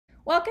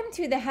Welcome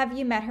to the Have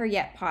You Met Her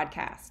Yet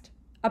podcast,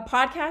 a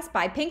podcast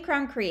by Pink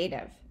Crown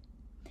Creative.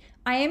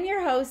 I am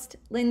your host,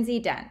 Lindsay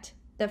Dent,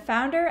 the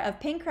founder of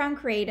Pink Crown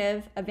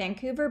Creative, a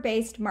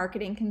Vancouver-based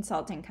marketing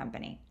consulting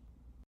company.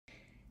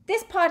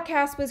 This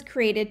podcast was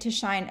created to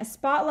shine a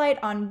spotlight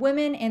on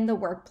women in the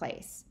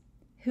workplace,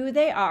 who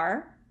they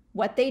are,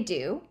 what they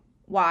do,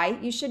 why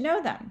you should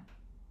know them.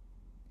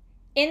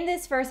 In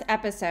this first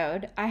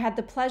episode, I had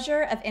the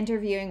pleasure of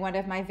interviewing one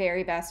of my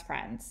very best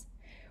friends.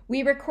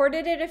 We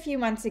recorded it a few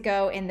months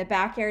ago in the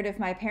backyard of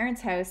my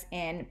parents' house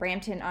in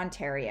Brampton,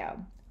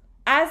 Ontario.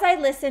 As I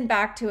listened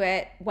back to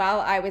it while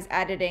I was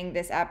editing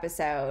this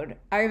episode,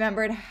 I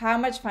remembered how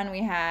much fun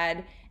we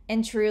had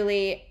and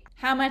truly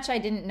how much I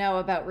didn't know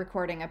about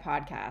recording a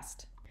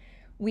podcast.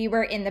 We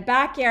were in the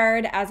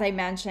backyard, as I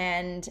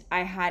mentioned.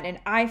 I had an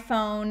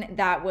iPhone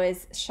that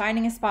was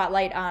shining a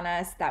spotlight on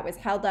us that was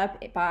held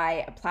up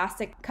by a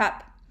plastic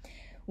cup.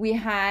 We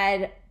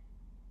had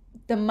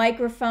the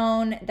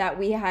microphone that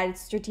we had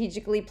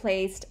strategically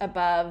placed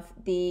above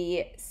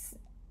the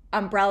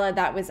umbrella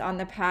that was on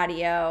the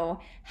patio,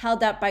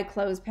 held up by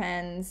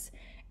clothespins,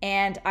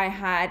 and I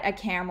had a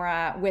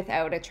camera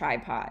without a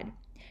tripod.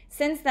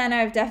 Since then,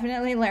 I've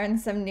definitely learned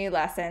some new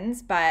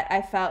lessons, but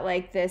I felt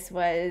like this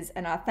was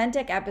an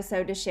authentic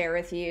episode to share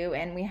with you,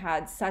 and we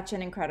had such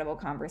an incredible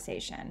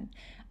conversation.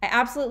 I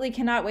absolutely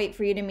cannot wait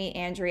for you to meet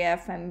Andrea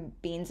from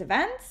Beans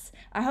Events.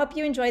 I hope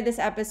you enjoyed this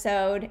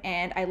episode,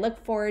 and I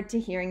look forward to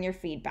hearing your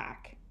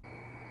feedback.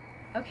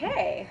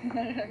 Okay.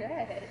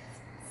 Alright.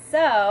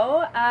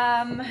 So,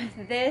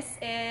 this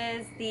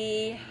is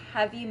the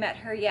Have You Met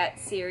Her Yet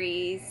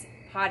series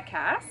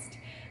podcast.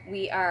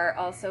 We are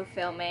also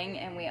filming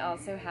and we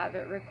also have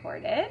it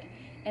recorded.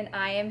 And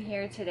I am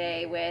here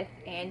today with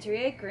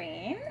Andrea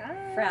Greene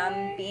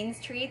from Beans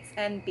Treats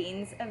and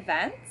Beans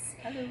Events.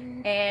 Hello.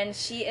 And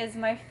she is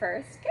my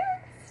first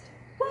guest.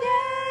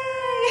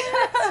 Yay!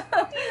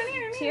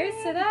 Cheers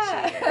to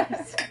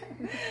that.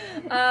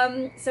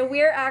 Cheers. So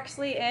we're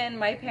actually in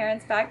my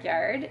parents'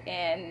 backyard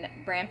in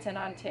Brampton,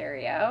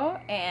 Ontario.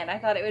 And I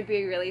thought it would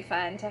be really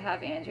fun to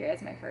have Andrea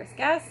as my first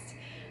guest.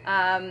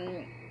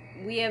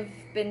 We have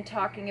been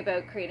talking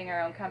about creating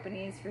our own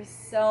companies for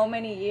so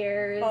many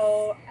years.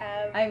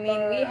 I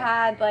mean, we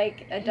had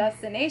like a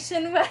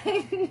destination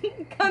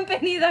wedding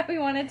company that we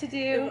wanted to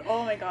do.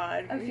 Oh my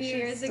god. A few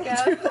years ago.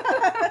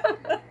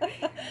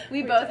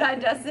 We We both did. had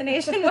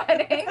destination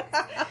weddings.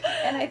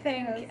 And I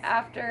think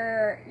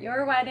after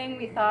your wedding,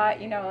 we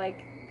thought,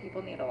 like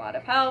people need a lot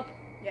of help.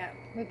 Yeah.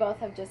 We both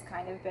have just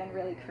kind of been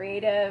really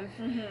creative.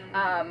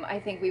 Mm-hmm.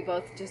 I think we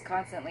both just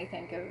constantly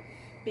think of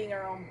Being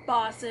our own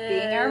bosses.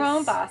 being our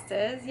own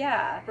bosses.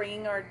 Yeah.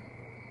 Bringing our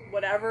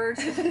whatever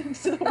to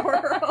the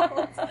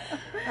world.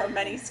 Our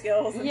many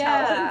skills and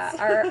talents.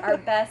 our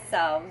best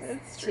selves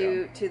It's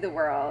true. to the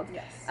world.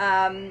 Yes.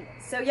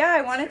 So yeah,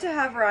 I wanted to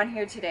have her on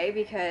here today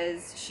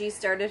because she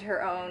started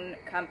her own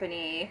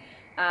company,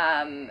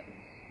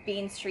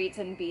 Beans Treats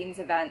and Beans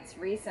Events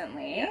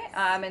recently. Yes.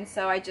 And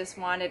so I just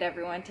wanted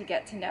everyone to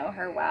get to know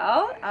her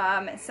well.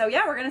 So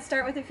yeah, we're going to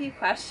start with a few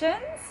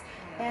questions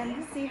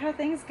and see how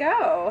things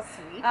go.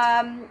 Sweet.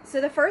 So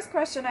the first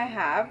question I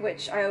have,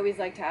 which I always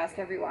like to ask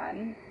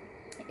everyone,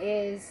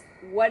 is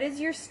what is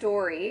your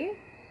story?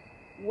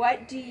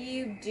 What do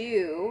you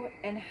do?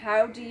 And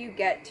how do you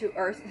get to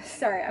Earth?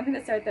 Sorry, I'm going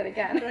to start that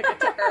again. How do I get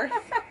to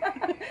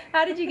Earth?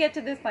 How did you get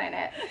to this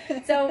planet?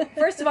 So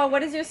first of all,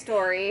 what is your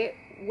story?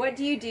 What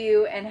do you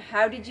do? And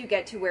how did you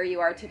get to where you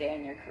are today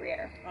in your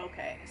career?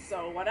 Okay,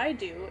 so what I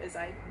do is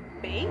I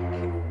bake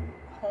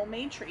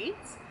homemade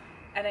treats.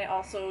 And I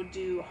also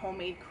do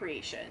homemade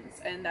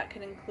creations, and that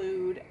can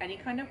include any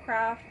kind of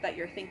craft that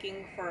you're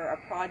thinking for a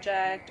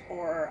project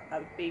or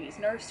a baby's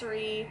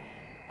nursery,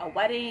 a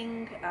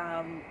wedding,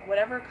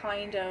 whatever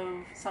kind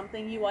of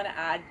something you want to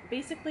add.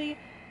 Basically,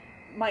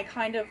 my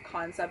kind of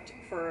concept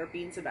for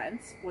Beans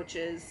Events, which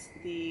is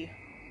the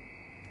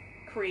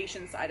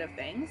creation side of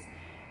things,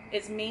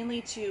 is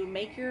mainly to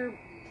make your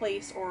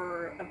place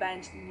or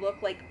event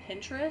look like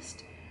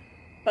Pinterest,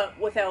 but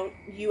without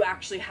you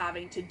actually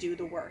having to do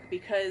the work,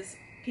 because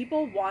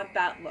people want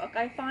that look,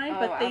 I find,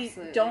 but they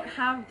absolutely. don't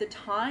have the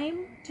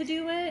time to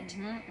do it.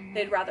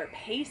 They'd rather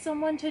pay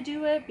someone to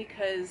do it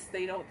because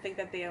they don't think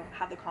that they don't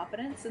have the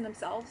confidence in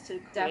themselves to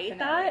create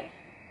that.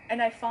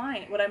 And I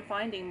find, what I'm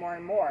finding more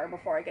and more,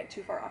 before I get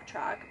too far off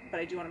track, but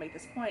I do want to make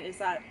this point, is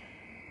that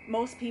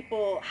most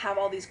people have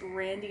all these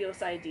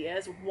grandiose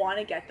ideas, want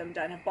to get them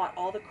done, have bought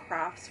all the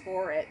crafts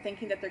for it,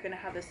 thinking that they're going to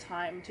have this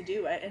time to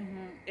do it. And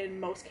in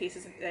most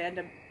cases, they end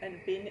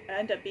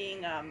up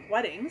being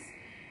weddings.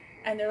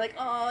 And they're like,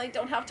 oh, I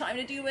don't have time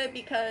to do it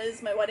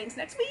because my wedding's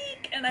next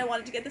week and I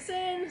wanted to get this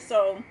in.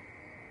 So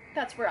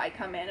that's where I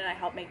come in and I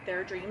help make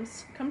their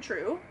dreams come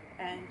true.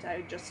 And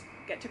I just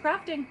get to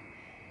crafting.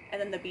 And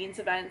then the Beans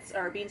Events,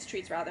 or Beans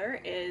Treats rather,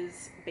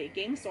 is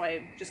baking. So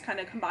I just kind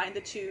of combined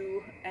the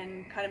two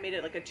and kind of made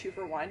it like a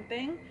 2-for-1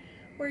 thing,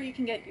 where you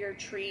can get your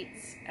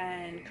treats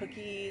and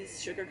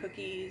cookies, sugar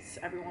cookies.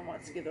 Everyone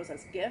wants to give those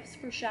as gifts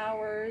for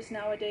showers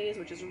nowadays,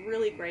 which is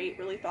really great,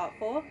 really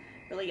thoughtful,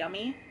 really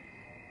yummy.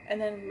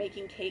 and then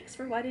making cakes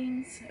for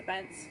weddings,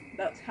 events,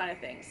 that kind of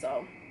thing.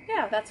 So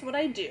yeah, that's what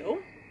I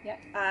do. Yeah.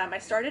 I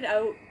started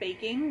out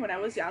baking when I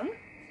was young.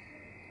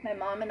 My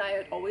mom and I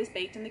had always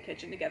baked in the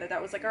kitchen together.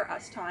 That was like our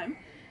us time.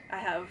 I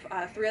have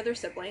 3 other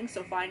siblings,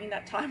 so finding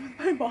that time with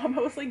my mom,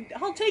 I was like,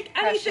 I'll take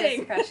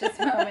anything. Precious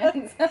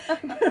moments.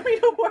 Put me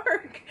to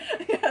work.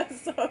 Yeah,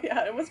 so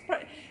yeah, it was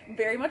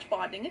very much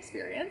bonding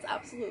experience,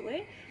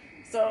 absolutely.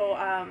 So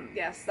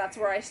yes, that's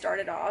where I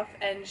started off,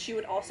 and she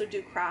would also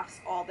do crafts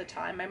all the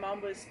time. My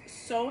mom was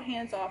so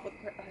hands-on with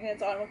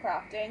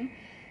crafting.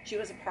 She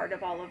was a part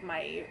of all of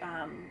my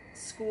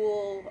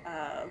school,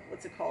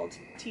 what's it called,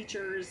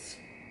 teachers,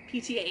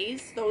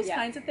 PTAs, those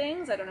kinds of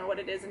things. I don't know what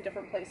it is in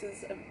different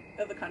places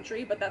of the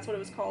country, but that's what it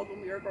was called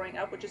when we were growing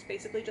up, which is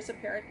basically just a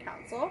parent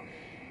council.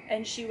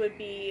 And she would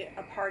be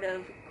a part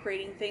of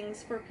creating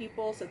things for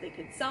people so they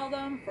could sell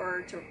them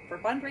for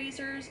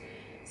fundraisers.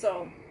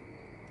 So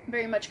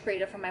very much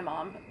creative from my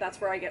mom.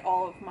 That's where I get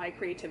all of my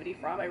creativity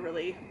from. I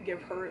really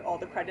give her all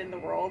the credit in the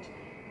world.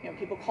 You know,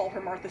 people call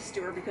her Martha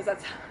Stewart because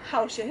that's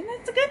how she, and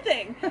it's a good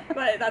thing,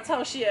 but that's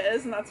how she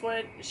is, and that's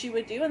what she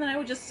would do. And then I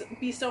would just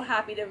be so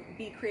happy to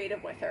be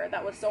creative with her.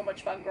 That was so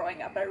much fun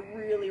growing up. I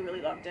really,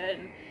 really loved it,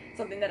 and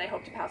something that I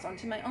hope to pass on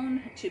to my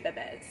own 2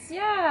 bebés.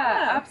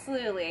 Yeah,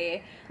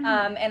 absolutely.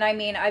 And I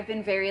mean, I've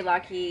been very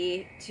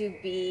lucky to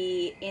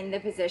be in the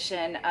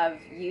position of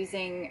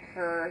using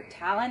her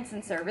talents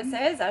and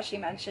services. As she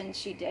mentioned,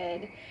 she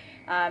did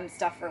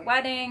stuff for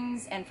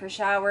weddings and for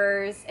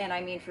showers, and I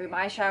mean, for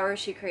my showers,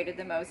 she created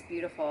the most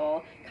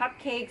beautiful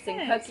cupcakes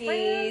and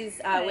cookies,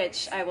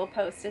 which I will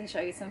post and show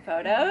you some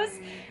photos.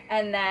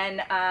 And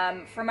then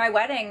for my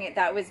wedding,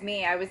 that was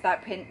me. I was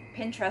that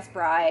Pinterest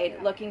bride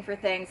looking for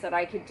things that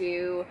I could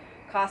do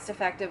cost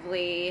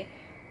effectively.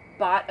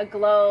 Bought a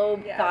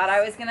globe, thought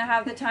I was going to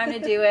have the time to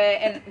do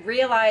it, and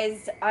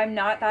realized I'm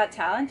not that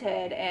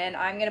talented, and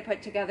I'm going to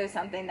put together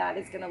something that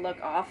is going to look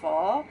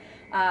awful.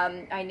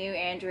 I knew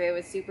Andrea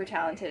was super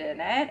talented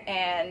in it,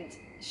 and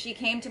she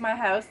came to my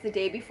house the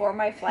day before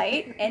my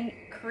flight and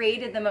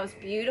created the most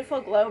beautiful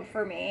globe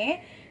for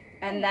me.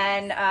 And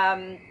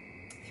then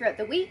throughout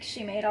the week,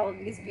 she made all of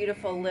these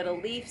beautiful little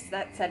leaves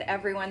that said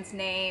everyone's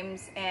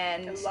names,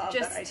 and I love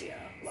just that idea.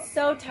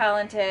 so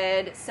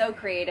talented, so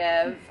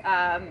creative.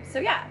 So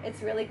yeah,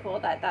 it's really cool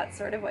that that's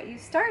sort of what you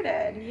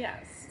started.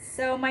 Yes.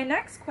 So my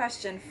next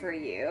question for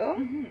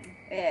you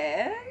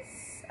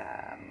is,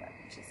 let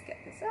me just get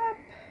this up.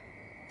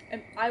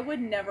 And I would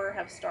never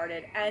have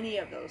started any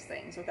of those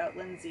things without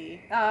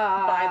Lindsay,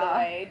 by the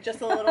way.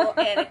 Just a little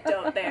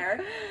anecdote there.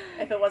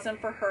 If it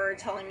wasn't for her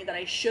telling me that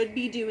I should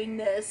be doing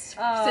this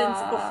since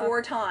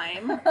before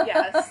time,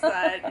 yes,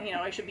 that, you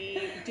know, I should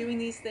be doing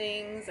these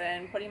things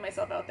and putting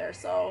myself out there.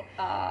 So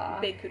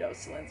big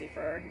kudos to Lindsay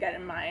for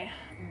getting my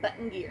butt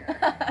in gear.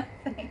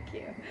 Thank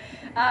you.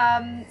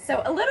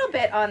 So a little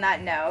bit on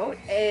that note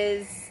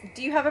is,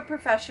 do you have a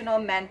professional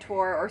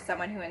mentor or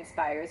someone who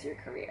inspires your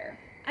career?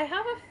 I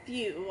have a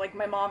few, like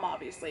my mom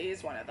obviously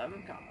is one of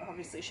them.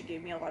 Obviously she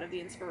gave me a lot of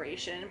the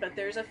inspiration, but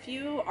there's a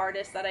few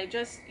artists that I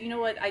just, you know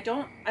what,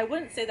 I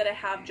wouldn't say that I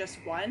have just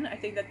one. I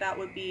think that that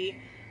would be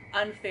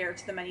unfair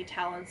to the many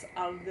talents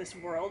of this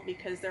world,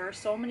 because there are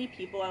so many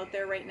people out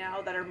there right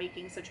now that are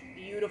making such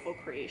beautiful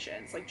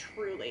creations, like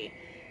truly.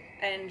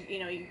 And, you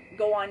know, you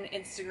go on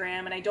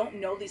Instagram, and I don't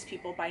know these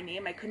people by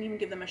name. I couldn't even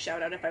give them a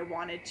shout out if I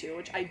wanted to,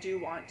 which I do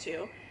want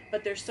to.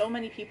 But there's so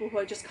many people who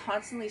I just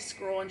constantly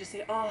scroll and just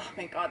say, oh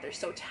my God, they're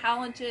so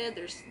talented.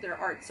 Their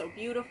art's so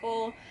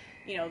beautiful.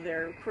 You know,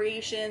 their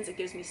creations. It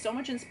gives me so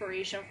much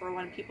inspiration for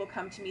when people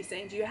come to me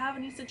saying, do you have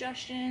any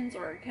suggestions?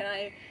 Or can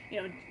I,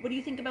 you know, what do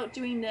you think about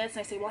doing this?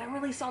 And I say, well, I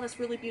really saw this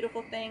really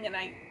beautiful thing. And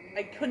I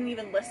couldn't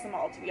even list them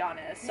all, to be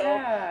honest. So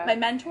my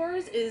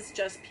mentors is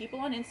just people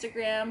on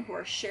Instagram who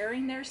are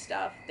sharing their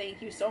stuff.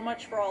 Thank you so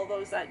much for all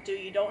those that do.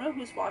 You don't know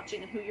who's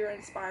watching and who you're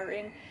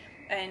inspiring.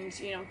 And,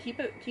 you know,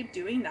 keep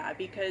doing that,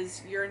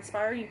 because you're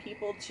inspiring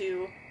people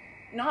to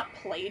not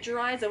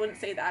plagiarize. I wouldn't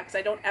say that, because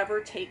I don't ever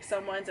take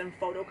someone's and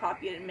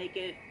photocopy it and make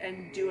it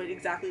and do it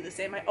exactly the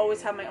same. I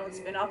always have my own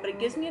spin off, but it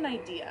gives me an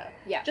idea.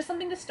 Yeah. Just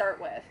something to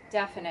start with.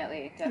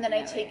 Definitely. And then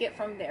I take it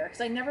from there,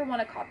 because I never want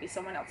to copy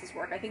someone else's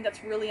work. I think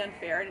that's really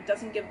unfair, and it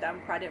doesn't give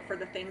them credit for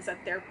the things that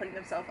they're putting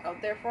themselves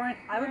out there for. And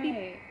I would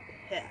be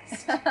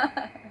pissed.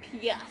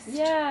 Pissed.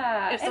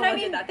 Yeah. And I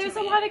mean, there's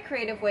a lot of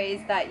creative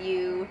ways that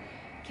you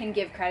can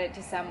give credit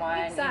to someone.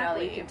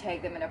 Exactly. You know, you can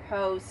tag them in a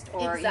post,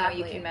 or you know,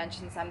 you can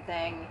mention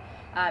something,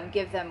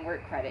 give them where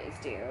credit is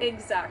due.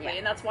 Exactly.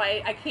 And that's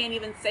why I can't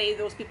even say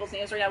those people's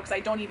names right now, because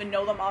I don't even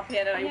know them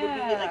offhand, and I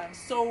would be like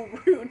so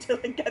rude to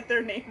like get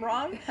their name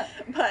wrong.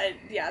 But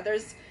yeah,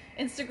 there's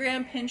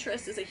Instagram,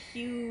 Pinterest is a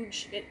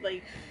huge,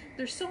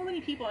 there's so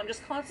many people. I'm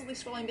just constantly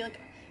scrolling and being like,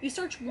 you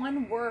search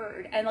one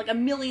word and like a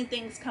million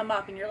things come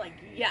up, and you're like,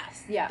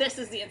 yes, this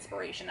is the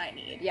inspiration I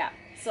need. Yeah.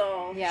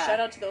 So shout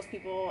out to those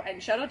people,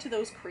 and shout out to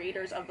those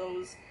creators of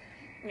those,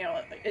 you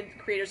know,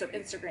 creators of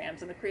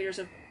Instagrams and the creators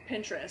of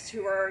Pinterest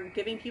who are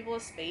giving people a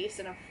space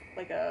and a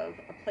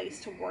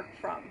place to work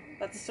from.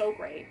 That's so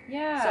great.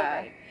 Yeah.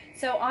 So great.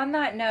 So on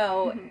that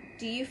note,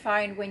 do you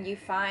find when you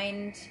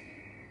find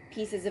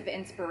pieces of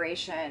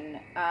inspiration,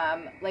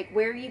 like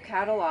where are you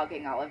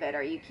cataloging all of it?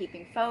 Are you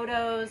keeping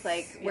photos?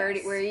 Like where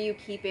are you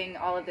keeping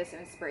all of this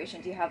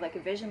inspiration? Do you have like a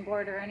vision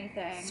board or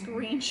anything?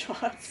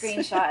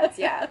 Screenshots,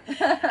 yeah.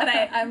 And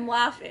I'm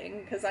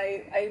laughing because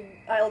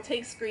I'll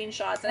take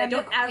screenshots and I'm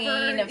the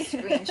queen of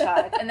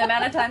screenshots. And the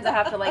amount of times I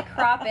have to like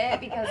crop it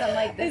because I'm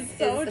like, this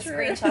is a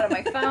screenshot of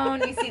my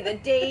phone. You see the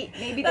date.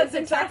 Maybe there's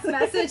a text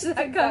message that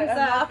comes up. I'm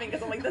laughing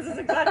because I'm like, this is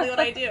exactly what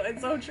I do.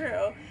 It's so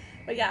true.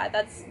 But yeah,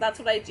 that's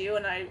what I do,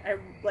 and I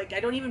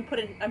don't even put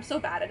in. I'm so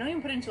bad. I don't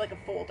even put it into like a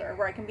folder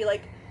where I can be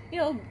like,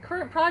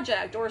 current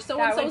project or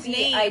so and so's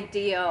name.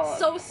 Ideal.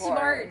 So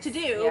smart to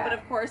do, but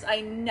of course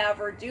I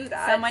never do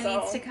that. Someone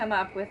needs to come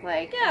up with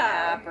like an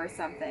app or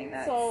something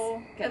that's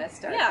gonna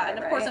start. Yeah, and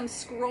of course I'm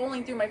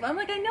scrolling through my phone. I'm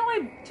like, I know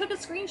I took a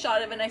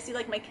screenshot of it, and I see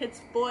like my kid's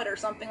foot or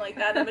something like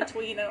that in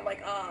between, and I'm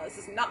like, oh, this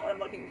is not what I'm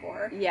looking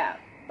for. Yeah.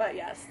 But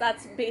yes,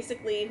 that's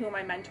basically who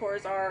my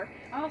mentors are.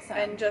 Awesome.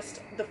 And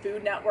just the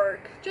Food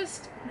Network.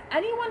 Just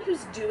anyone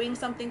who's doing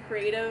something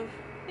creative.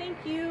 Thank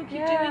you.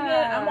 Keep doing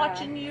it. I'm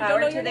watching you.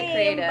 Power Don't know to your the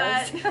name,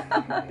 creatives.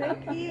 but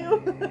thank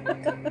you.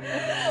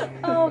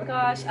 Oh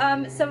gosh.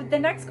 So the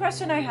next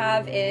question I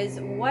have is,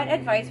 what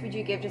advice would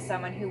you give to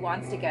someone who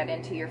wants to get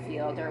into your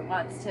field or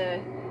wants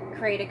to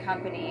create a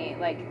company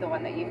like the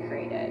one that you've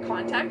created?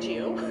 Contact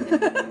you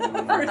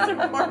first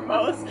and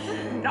foremost.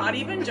 Not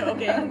even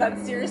joking.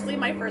 That's seriously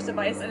my first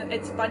advice, and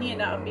it's funny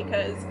enough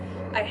because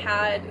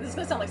this is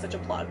gonna sound like such a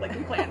plug, like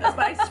we planned this,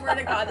 but I swear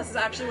to God, this is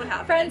actually what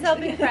happened. Friends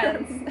helping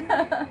friends.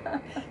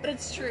 But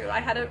it's true.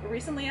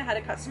 Recently I had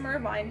a customer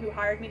of mine who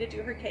hired me to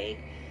do her cake.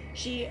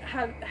 She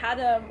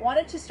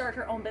wanted to start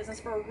her own business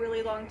for a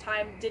really long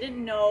time,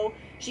 didn't know.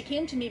 She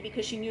came to me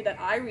because she knew that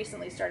I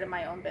recently started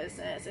my own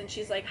business, and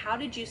she's like, how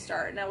did you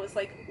start? And I was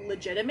like,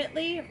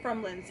 legitimately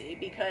from Lindsay,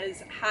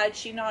 because had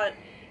she not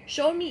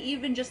shown me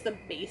even just the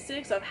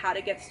basics of how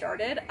to get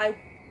started, I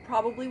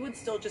probably would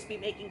still just be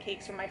making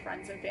cakes for my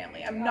friends and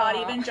family. I'm not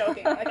even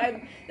joking.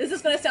 Like, this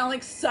is going to sound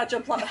like such a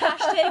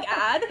hashtag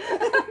ad.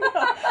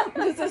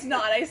 No, this is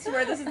not. I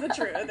swear this is the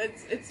truth.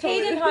 It's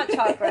totally... Cake and hot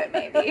chocolate,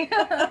 maybe.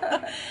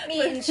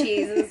 Meat and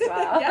cheese as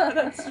well. Yeah,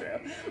 that's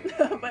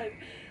true. But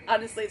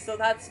honestly, so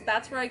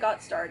that's where I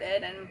got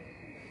started. And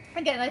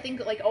again, I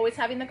think like always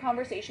having the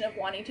conversation of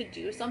wanting to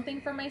do something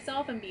for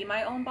myself and be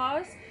my own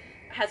boss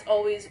has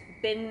always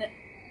been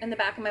in the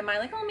back of my mind,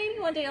 like, oh, maybe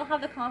one day I'll have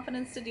the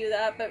confidence to do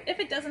that, but if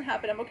it doesn't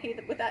happen, I'm okay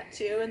with that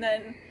too. And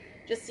then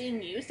just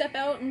seeing you step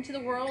out into the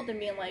world and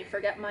being like,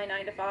 forget my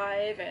 9 to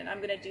 5 and I'm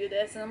gonna do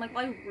this, and I'm like,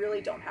 well, I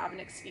really don't have an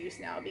excuse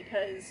now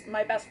because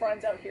my best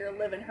friend's out here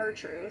living her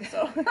truth.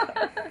 So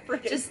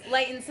just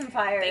lighting some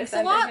fires. Thanks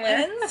a lot,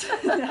 Linz.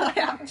 I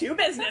have 2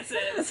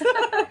 businesses.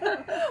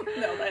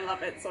 No, but I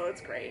love it, so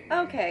it's great.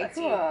 Okay, That's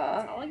cool.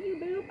 That's all you,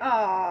 boo.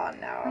 Oh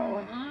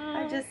no,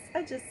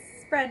 I just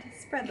spread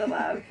the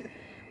love.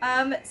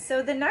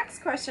 So the next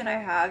question I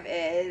have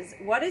is,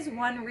 what is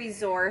one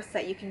resource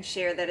that you can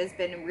share that has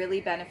been really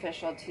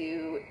beneficial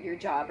to your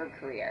job or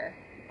career?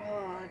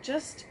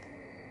 Just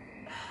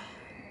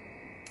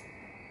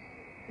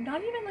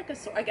not even like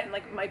again,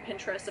 like my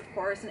Pinterest, of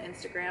course, and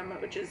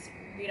Instagram, which is,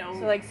 so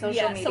like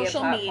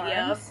social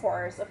media, of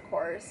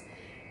course.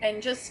 And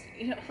just,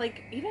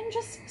 like, even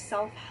just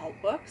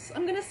self-help books,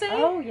 I'm going to say.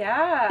 Oh,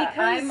 yeah. Because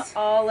I'm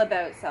all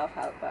about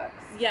self-help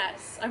books.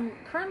 Yes. I'm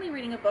currently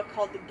reading a book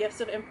called The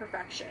Gifts of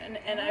Imperfection.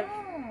 And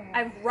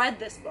I've read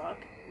this book,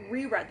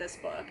 reread this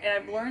book, and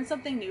I've learned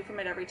something new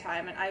from it every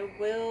time. And I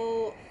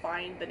will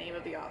find the name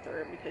of the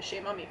author, because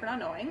shame on me for not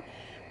knowing.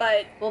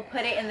 But we'll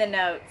put it in the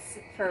notes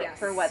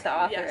for what the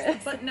author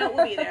is. But note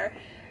will be there.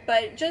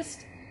 But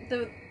just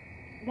the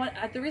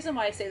reason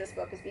why I say this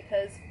book is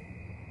because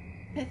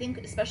I think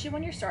especially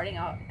when you're starting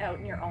out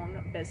in your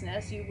own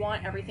business, you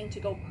want everything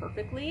to go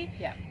perfectly.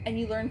 Yeah. And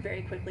you learn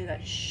very quickly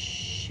that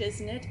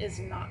shiznit is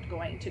not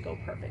going to go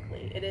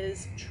perfectly. It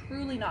is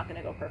truly not going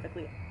to go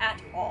perfectly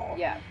at all.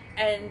 Yeah.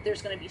 And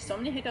there's going to be so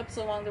many hiccups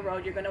along the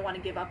road. You're going to want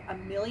to give up a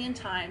million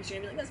times. You're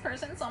going to be like, this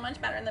person's so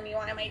much better than me.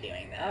 Why am I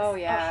doing this? Oh,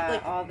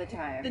 yeah. All the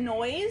time. The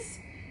noise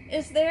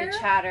is there. The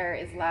chatter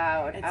is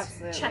loud. It's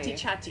absolutely.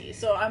 Chatty.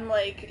 So I'm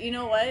like, you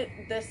know what?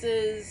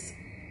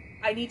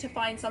 I need to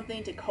find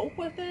something to cope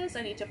with this.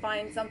 I need to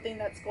find something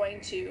that's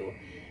going to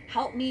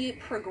help me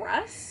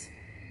progress.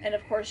 And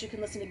of course, you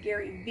can listen to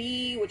Gary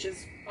Vee, which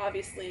is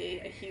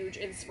obviously a huge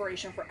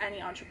inspiration for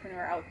any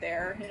entrepreneur out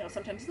there.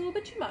 Sometimes it's a little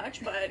bit too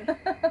much, but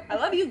I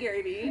love you,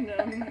 Gary Vee.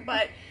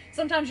 But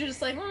sometimes you're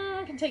just like,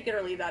 I can take it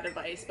or leave that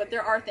advice. But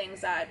there are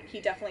things that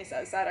he definitely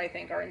says that I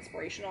think are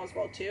inspirational as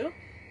well too.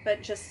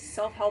 But just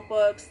self-help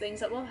books, things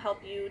that will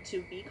help you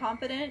to be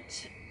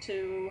confident,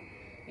 to,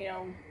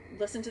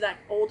 listen to that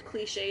old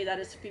cliche that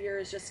is fear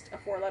is just a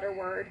 4-letter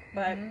word.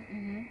 But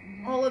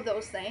all of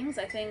those things,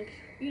 I think,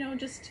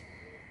 just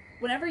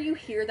whenever you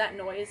hear that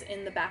noise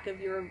in the back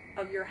of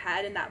your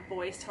head and that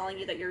voice telling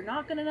you that you're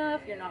not good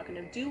enough, you're not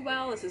going to do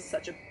well, this is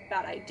such a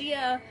bad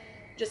idea,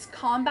 just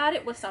combat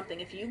it with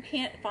something. If you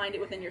can't find it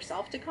within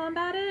yourself to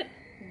combat it,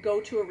 go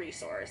to a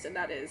resource, and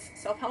that is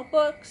self-help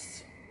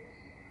books,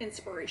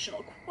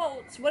 inspirational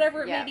quotes,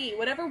 whatever it may be,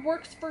 whatever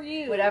works for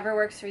you. Whatever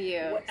works for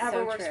you.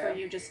 Whatever works for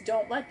you. Just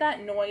don't let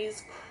that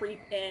noise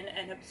creep in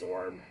and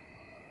absorb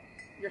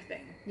your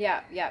thing.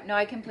 Yeah. No,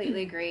 I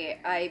completely agree.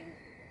 I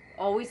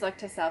always look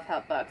to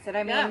self-help books. And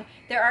I mean,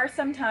 there are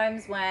some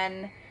times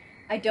when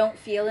I don't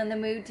feel in the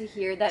mood to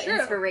hear that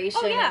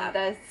inspiration and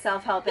the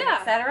self-help and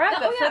etc.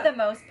 But for the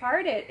most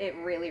part, it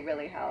really,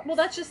 really helps. Well,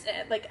 that's just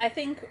it. Like, I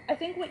think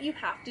what you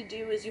have to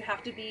do is you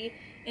have to be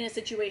in a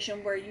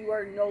situation where you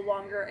are no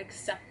longer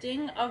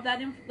accepting of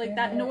that,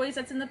 that noise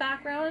that's in the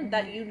background,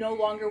 that you no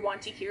longer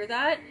want to hear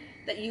that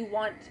you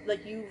want,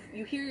 like, you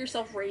hear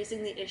yourself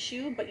raising the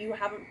issue, but you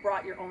haven't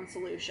brought your own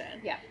solution.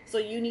 Yeah. So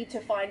you need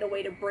to find a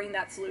way to bring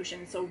that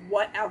solution. So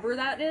whatever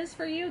that is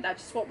for you,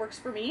 that's just what works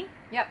for me.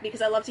 Yeah.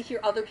 Because I love to hear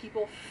other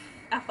people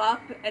F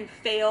up and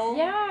fail.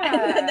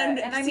 Yeah. And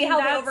then see how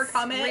they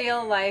overcome it.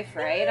 Real life,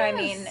 right? Yes. I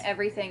mean,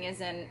 everything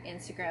isn't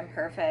Instagram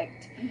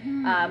perfect.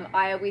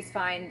 I always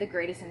find the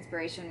greatest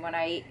inspiration when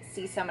I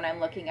see someone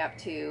I'm looking up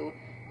to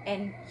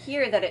and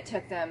hear that it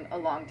took them a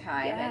long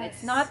time, and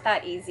it's not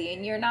that easy,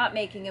 and you're not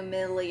making $1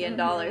 million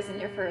in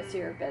your first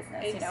year of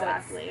business.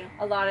 Exactly. You know,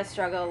 it's a lot of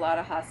struggle, a lot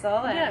of hustle,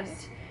 and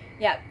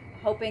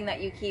hoping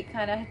that you keep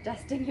kind of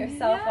dusting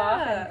yourself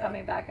off and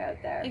coming back out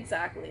there.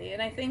 Exactly.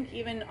 And I think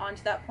even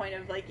onto that point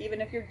of, like,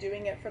 even if you're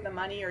doing it for the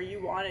money, or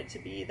you want it to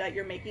be that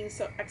you're making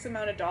X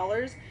amount of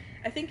dollars,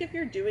 I think if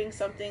you're doing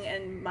something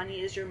and money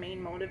is your main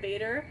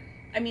motivator,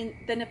 I mean,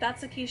 then if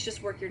that's the case,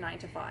 just work your 9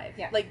 to 5.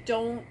 Yeah. Like,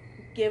 don't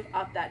give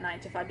up that 9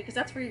 to 5, because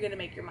that's where you're going to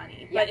make your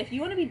money. But if you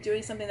want to be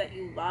doing something that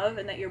you love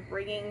and that you're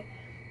bringing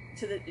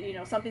to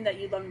the, something that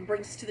you love and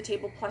brings to the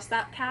table plus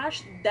that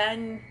cash,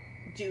 then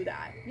do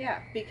that. Yeah.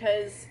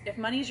 Because if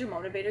money is your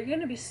motivator, you're going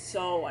to be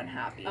so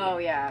unhappy. Oh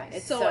yeah.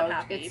 It's so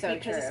unhappy. It's so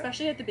because true.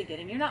 Especially at the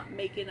beginning, you're not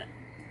making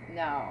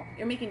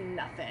you're making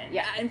nothing.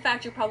 Yeah. In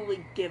fact, you're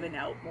probably giving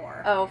out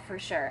more. Oh, for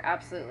sure.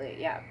 Absolutely.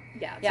 Yeah.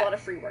 Yeah. It's a lot of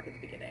free work at the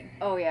beginning.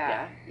 Oh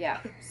yeah. Yeah.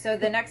 So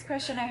the next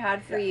question I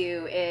had for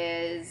you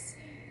is,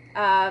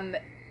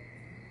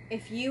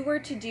 if you were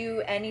to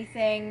do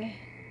anything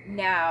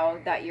now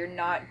that you're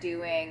not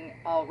doing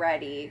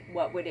already,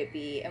 what would it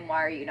be, and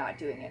why are you not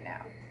doing it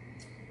now?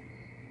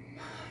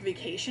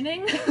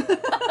 Vacationing.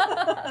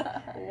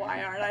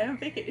 Why aren't I on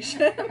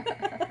vacation?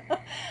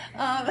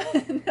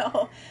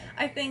 No,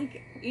 I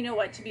think, you know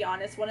what, to be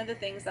honest, one of the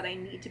things that I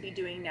need to be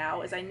doing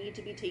now is I need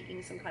to be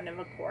taking some kind of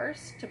a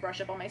course to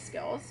brush up on my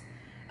skills.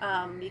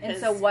 Because, and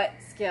so what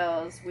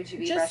skills would you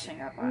be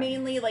brushing up on?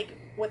 Mainly, like,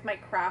 with my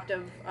craft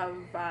of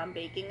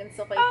baking and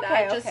stuff like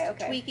that. Just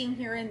tweaking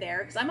here and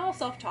there, because I'm all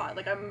self-taught.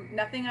 Like,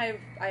 nothing I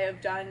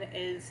have done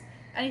is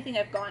anything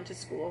I've gone to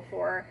school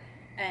for.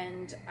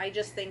 And I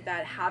just think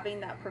that having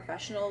that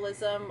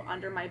professionalism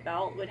under my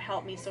belt would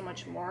help me so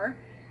much more,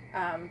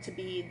 to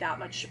be that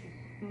much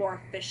more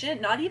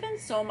efficient. Not even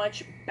so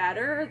much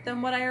better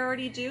than what I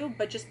already do,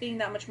 but just being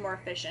that much more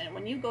efficient.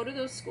 When you go to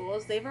those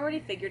schools, they've already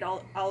figured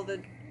all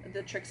the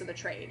tricks of the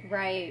trade.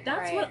 Right.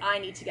 That's what I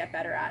need to get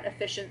better at,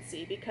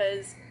 efficiency,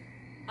 because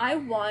I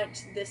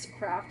want this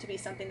craft to be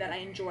something that I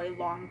enjoy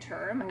long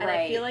term. And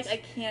I feel like I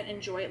can't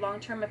enjoy it long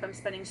term if I'm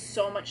spending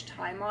so much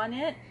time on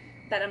it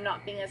that I'm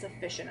not being as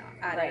efficient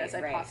at it as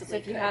I possibly could. So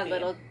if you had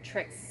little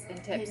tricks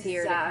and tips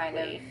here to kind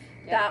of...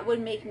 that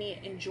would make me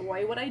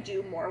enjoy what I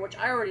do more, which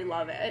I already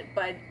love it,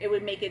 but it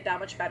would make it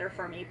that much better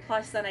for me.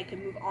 Plus, then I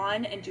can move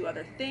on and do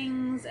other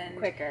things and...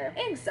 quicker.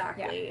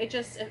 Exactly. It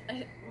just...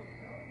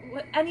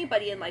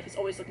 anybody in life is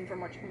always looking for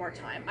more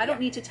time. I don't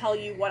need to tell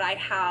you what I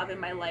have in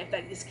my life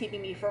that is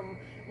keeping me from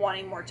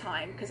wanting more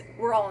time, because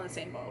we're all in the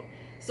same boat.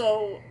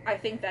 So I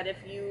think that if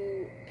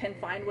you can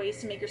find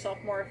ways to make yourself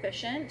more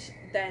efficient,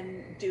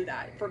 then do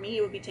that. For me,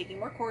 it would be taking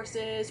more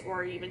courses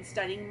or even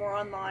studying more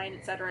online,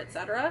 etc.,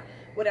 etc.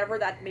 Whatever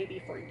that may be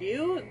for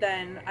you,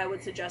 then I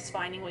would suggest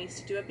finding ways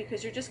to do it,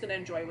 because you're just going to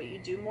enjoy what you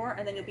do more,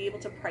 and then you'll be able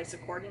to price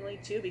accordingly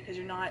too, because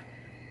you're not,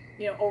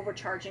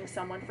 overcharging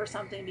someone for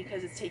something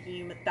because it's taking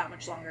you that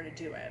much longer to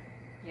do it.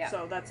 Yeah.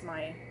 So that's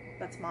my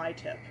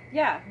tip.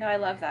 Yeah. No, I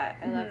love that.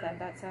 I love that.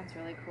 That sounds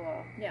really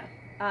cool. Yeah.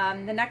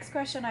 The next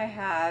question I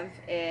have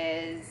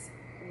is,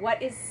 what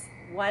is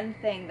one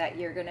thing that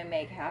you're going to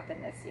make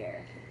happen this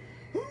year?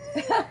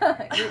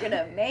 You're going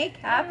to make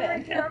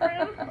happen.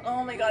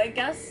 Oh my God. I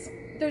guess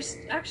there's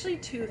actually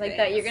two things. Like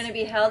that you're going to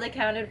be held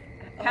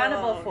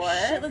accountable for.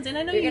 Shit, Lindsay,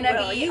 I know you're going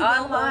to be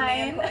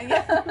online.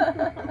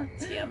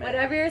 Damn it.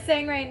 Whatever you're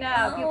saying right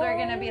now, people are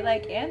going to be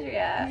like,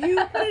 Andrea. You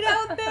put it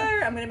out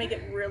there. I'm going to make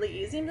it really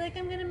easy and be like,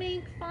 I'm going to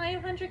make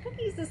 500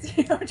 cookies this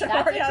year. Which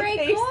that's a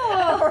great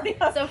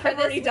goal. So for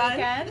this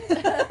weekend.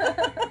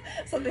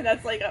 Something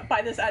that's like,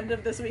 by this end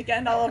of this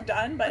weekend, I'll have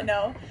done. But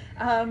no.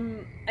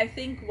 I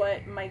think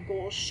what my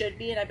goal should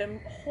be, and I've been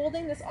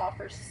holding this off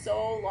for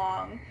so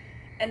long,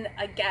 And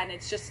again,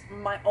 it's just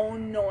my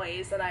own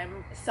noise that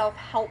I'm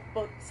self-help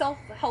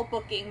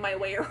booking my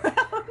way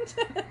around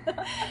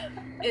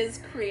is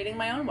creating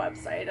my own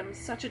website. I'm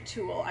such a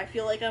tool. I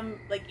feel like I'm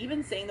like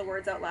even saying the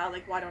words out loud,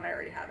 like, why don't I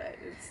already have it?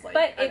 It's like,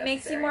 but it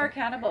makes you more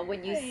accountable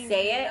when you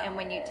say it and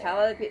when you tell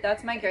other people.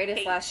 That's my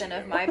greatest lesson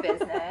of my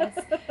business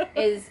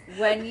is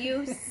when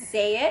you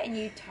say it and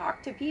you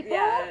talk to people,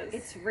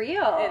 it's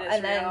real. It is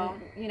real. Then,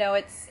 you know,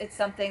 it's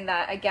something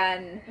that,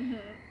 again,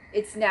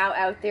 it's now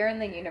out there in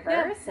the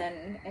universe,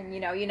 and you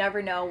know, you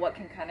never know what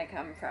can kind of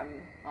come from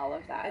all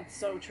of that. It's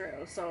so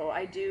true. So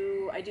I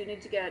do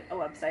need to get a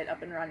website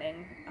up and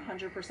running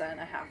 100%.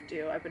 I have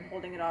to. I've been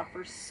holding it off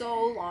for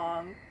so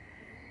long.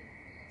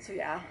 So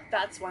yeah,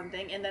 that's one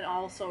thing. And then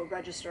also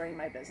registering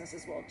my business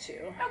as well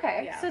too.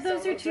 Okay. Yeah, so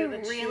those are two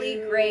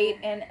really great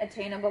and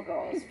attainable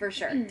goals for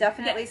sure.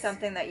 Definitely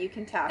something that you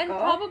can tackle. And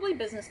probably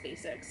business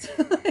basics.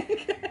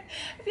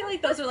 I feel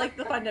like those are like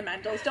the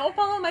fundamentals. Don't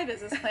follow my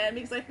business plan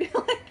because I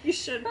feel like you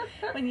should,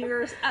 when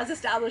you're as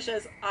established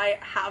as I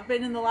have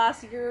been in the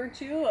last year or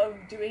two of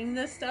doing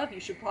this stuff, you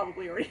should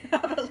probably already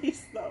have at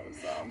least those.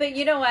 So. But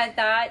you know what?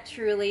 That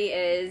truly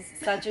is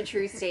such a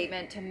true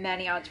statement to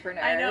many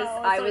entrepreneurs. I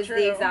know. I was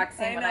the exact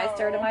same when I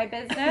started my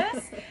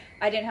business.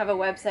 I didn't have a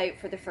website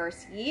for the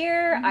first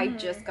year. I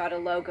just got a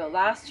logo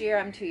last year.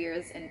 I'm 2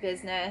 years in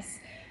business.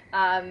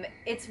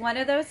 It's one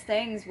of those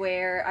things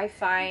where I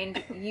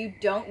find you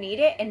don't need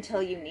it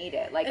until you need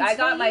it. Like I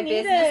got my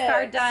business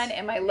card done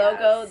and my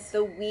logo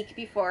the week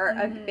before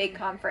a big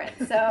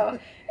conference. So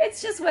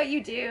it's just what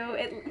you do.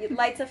 It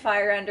lights a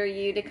fire under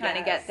you to kind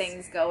of get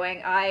things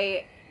going.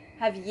 I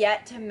have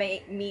yet to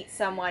meet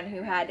someone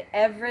who had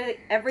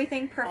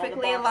everything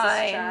perfectly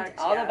aligned,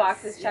 all the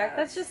boxes checked.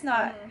 That's just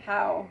not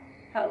how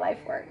life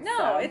works. No,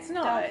 so it's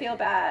not. Don't feel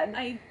bad.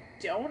 I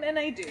don't, and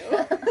I do.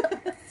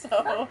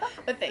 So,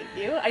 but thank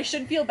you. I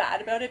should feel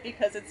bad about it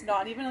because it's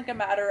not even like a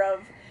matter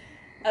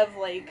of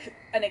like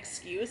an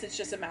excuse. It's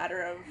just a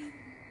matter of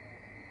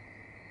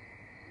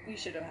you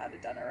should have had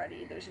it done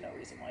already. There's no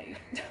reason why you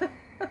don't.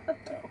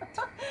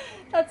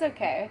 That's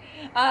okay.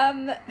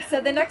 So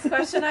the next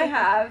question I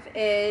have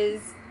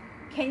is,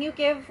 can you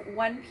give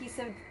one piece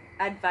of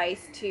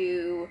advice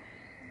to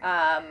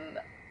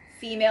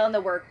female in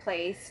the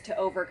workplace to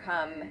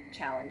overcome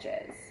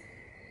challenges?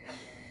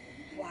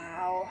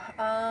 Wow.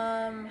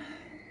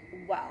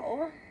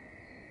 Well,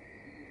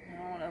 I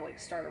don't want to like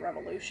start a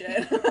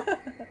revolution,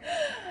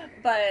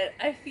 but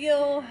I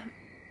feel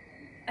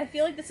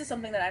like this is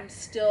something that I'm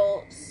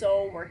still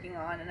so working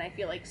on, and I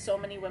feel like so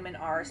many women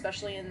are,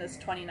 especially in this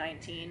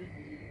 2019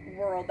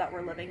 world that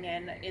we're living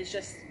in, is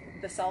just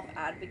the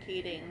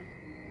self-advocating.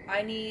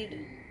 I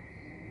need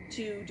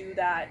to do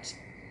that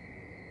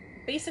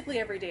basically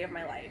every day of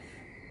my life,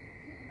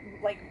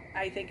 like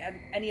I think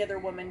any other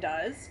woman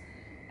does.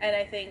 And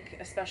I think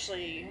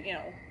especially, you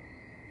know,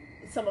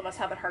 some of us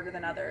have it harder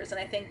than others. And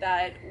I think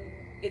that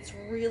it's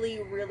really,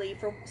 really,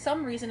 for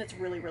some reason, it's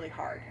really, really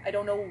hard. I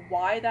don't know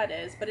why that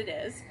is, but it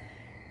is.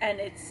 And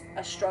it's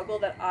a struggle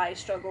that I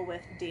struggle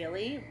with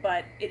daily.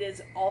 But it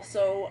is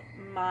also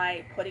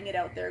my putting it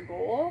out there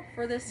goal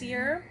for this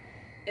year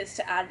is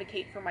to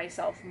advocate for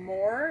myself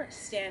more,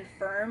 stand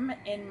firm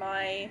in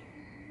my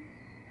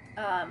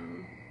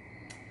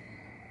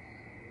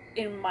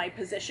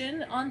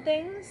position on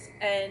things,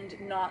 and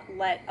not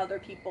let other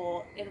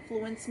people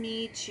influence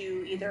me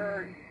to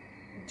either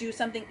do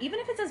something, even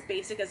if it's as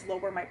basic as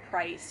lower my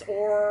price,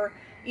 or,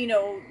 you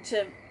know,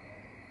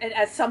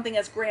 as something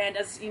as grand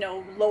as, you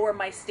know, lower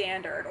my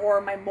standard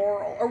or my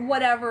moral or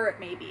whatever it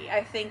may be.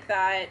 I think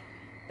that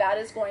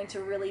is going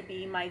to really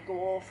be my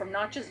goal from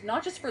not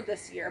just for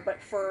this year,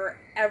 but for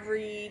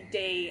every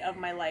day of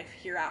my life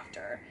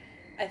hereafter.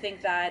 I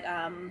think that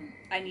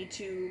I need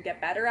to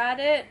get better at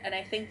it, and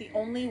I think the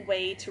only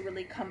way to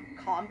really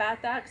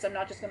combat that, because I'm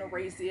not just going to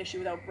raise the issue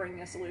without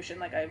bringing a solution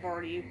like I've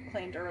already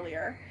claimed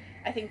earlier,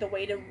 I think the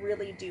way to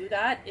really do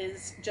that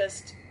is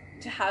just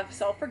to have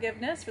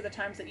self-forgiveness for the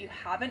times that you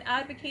haven't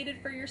advocated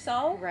for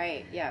yourself.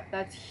 Right, yeah,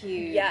 that's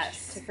huge.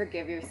 Yes. To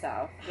forgive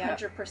yourself.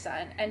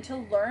 100%. And to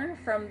learn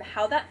from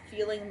how that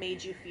feeling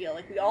made you feel.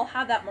 Like, we all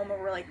have that moment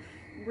where we're like,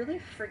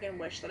 really friggin'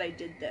 wish that I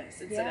did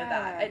this instead of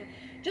that. And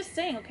just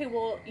saying, okay,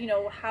 well, you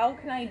know, how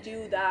can I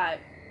do that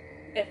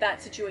if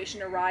that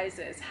situation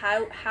arises?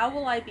 How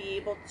will I be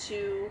able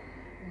to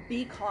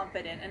be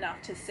confident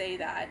enough to say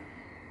that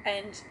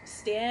and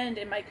stand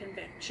in my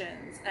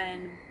convictions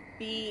and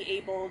be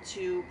able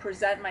to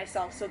present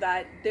myself so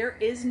that there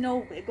is no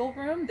wiggle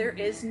room, there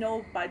is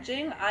no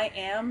budging. I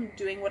am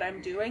doing what I'm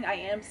doing. I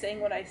am saying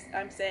what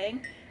I'm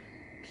saying,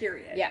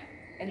 period. Yeah,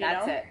 and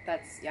that's it.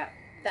 That's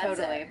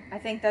totally. It. I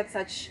think that's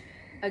such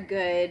a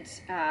good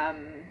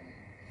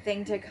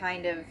thing to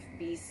kind of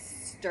be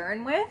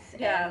stern with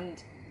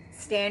and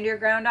stand your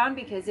ground on,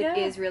 because it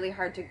is really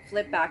hard to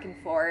flip back and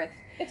forth.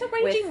 It's a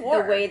raging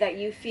war. The way that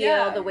you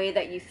feel, the way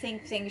that you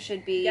think things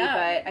should be.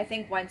 But I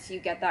think once you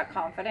get that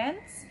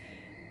confidence,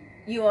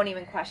 you won't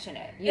even question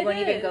it. You won't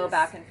even go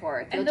back and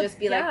forth. You'll just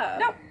be like,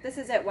 nope, this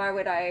is it. Why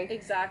would I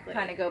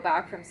kind of go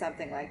back from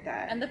something like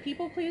that? And the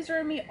people pleaser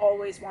in me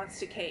always wants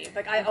to cave.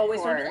 Like, I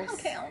always want to be like,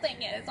 okay, I'll take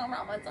it. It's no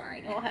problem.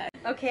 Sorry. Go ahead.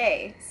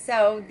 Okay,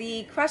 so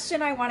the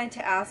question I wanted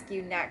to ask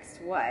you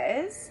next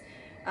was,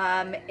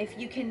 if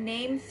you can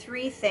name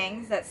 3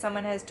 things that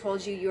someone has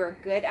told you you're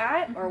good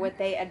at or what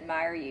they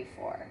admire you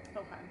for.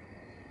 Okay.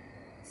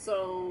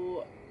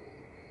 So,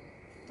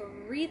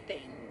 3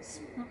 things.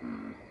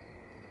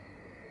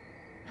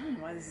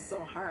 Why this is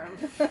so hard?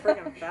 I'm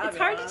freaking fabulous. It's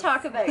hard to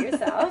talk about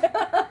yourself.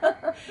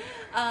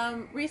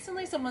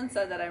 Recently someone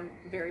said that I'm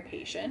very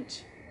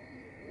patient,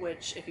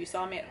 which if you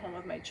saw me at home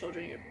with my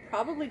children, you'd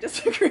probably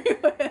disagree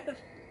with.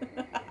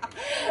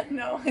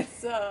 No,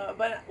 it's,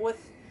 but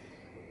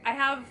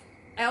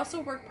I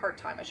also work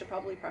part-time. I should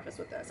probably preface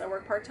with this. I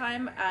work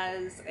part-time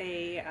as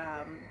a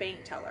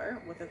bank teller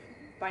with a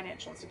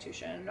financial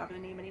institution. I'm not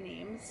going to name any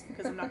names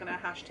because I'm not going to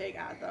hashtag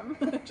add them.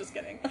 Just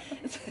kidding.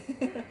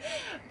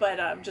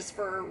 But just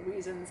for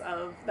reasons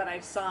of that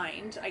I've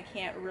signed, I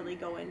can't really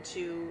go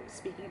into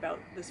speaking about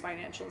this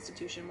financial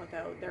institution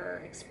without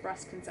their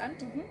express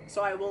consent.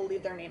 So I will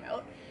leave their name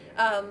out.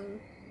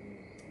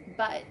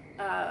 But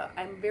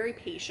I'm very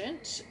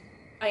patient.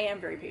 I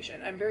am very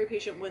patient. I'm very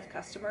patient with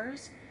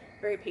customers,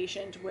 very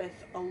patient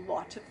with a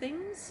lot of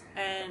things,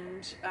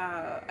 and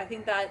I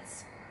think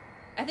that's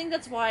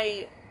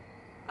why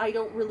I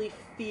don't really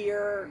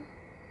fear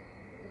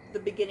the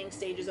beginning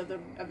stages of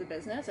the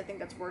business. I think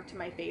that's worked to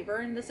my favor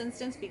in this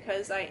instance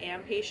because I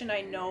am patient.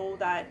 I know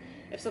that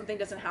if something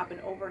doesn't happen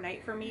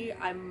overnight for me,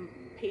 I'm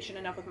patient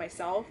enough with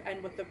myself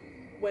and with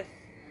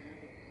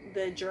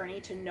the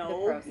journey to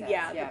know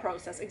the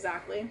process,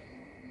 exactly,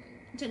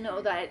 to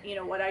know that, you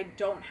know, what I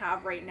don't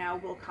have right now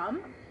will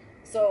come.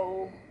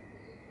 So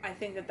I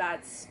think that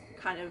that's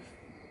kind of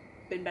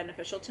been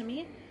beneficial to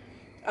me.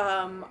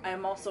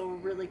 I'm also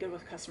really good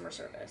with customer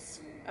service.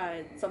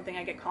 It's something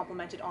I get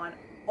complimented on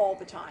all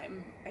the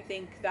time. I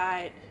think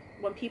that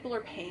when people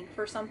are paying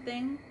for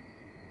something,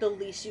 the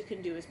least you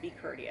can do is be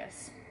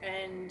courteous.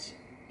 And,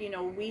 you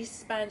know, we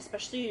spend,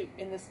 especially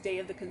in this day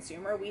of the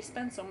consumer, we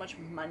spend so much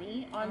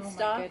money on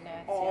stuff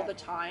all the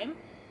time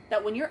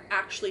that when you're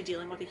actually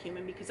dealing with a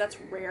human, because that's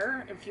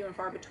rare and few and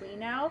far between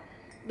now,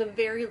 the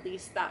very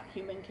least that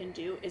human can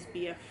do is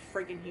be a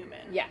friggin'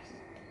 human. Yes.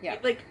 Yeah.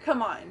 Like,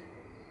 come on.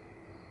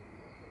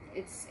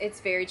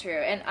 It's very true.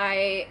 And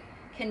I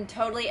can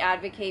totally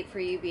advocate for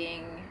you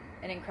being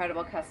an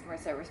incredible customer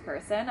service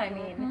person. I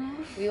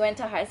mean, we went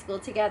to high school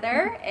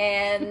together,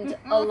 and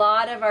a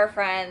lot of our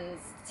friends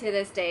to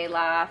this day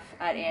laugh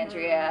at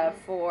Andrea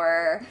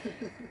for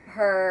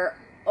her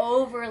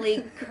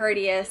overly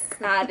courteous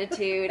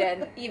attitude,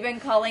 and even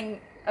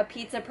calling a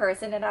pizza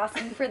person and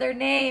asking for their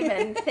name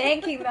and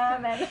thanking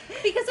them, and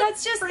because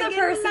that's just the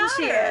person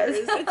she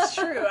is. It's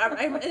true.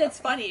 And it's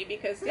funny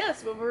because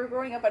yes, when we were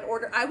growing up,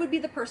 I would be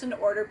the person to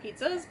order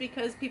pizzas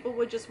because people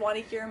would just want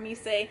to hear me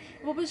say,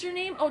 "What was your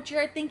name?" "Oh,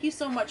 Jared, thank you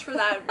so much for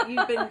that.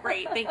 You've been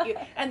great. Thank you."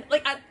 And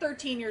like at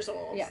 13 years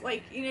old,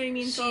 like, you know what I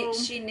mean?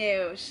 She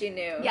knew.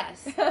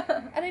 Yes.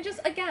 And I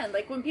just, again,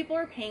 like when people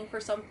are paying for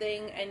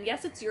something, and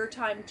yes, it's your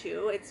time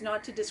too. It's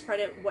not to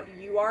discredit what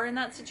you are in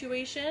that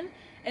situation.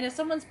 And if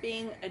someone's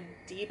being a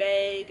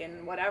D-bag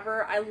and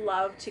whatever, I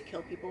love to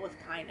kill people with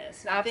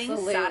kindness. Nothing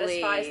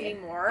satisfies me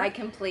more. I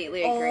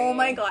completely agree. Oh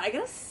my god, I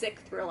get a sick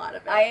thrill out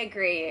of it. I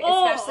agree.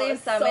 Especially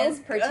if someone's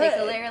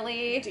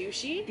particularly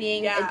douchey,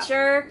 being a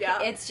jerk.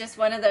 Yeah. It's just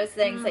one of those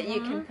things that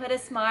you can put a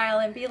smile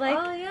and be like,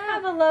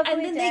 have a lovely day.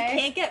 And then they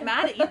can't get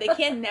mad at you. They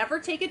can never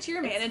take it to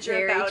your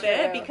manager about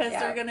it because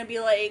they're going to be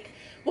like,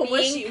 well,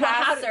 was she,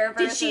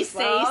 did she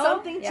say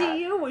something to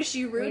you? Was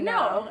she rude?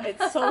 No,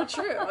 it's so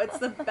true. It's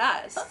the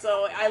best.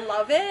 So I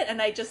love it,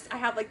 and I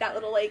have like that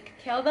little like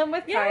kill them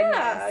with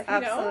kindness.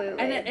 Absolutely.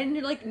 And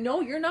you're like,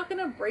 no, you're not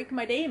gonna break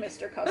my day,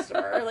 Mr.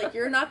 Customer. Like,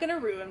 you're not gonna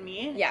ruin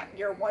me. Yeah,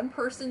 you're one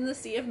person in the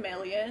sea of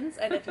millions,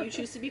 and if you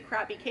choose to be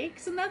crappy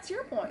cakes, and that's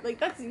your point. Like,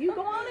 that's, you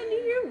go on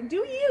and do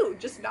you.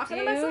 Just not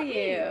gonna mess up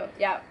me.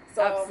 Yeah,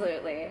 so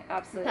absolutely.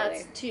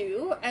 That's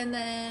 2, and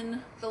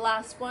then the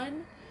last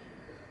one.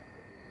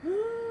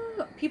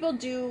 People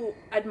do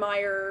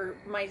admire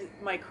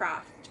my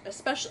craft,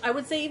 especially, I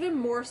would say even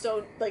more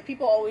so, like,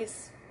 people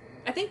always,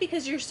 I think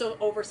because you're so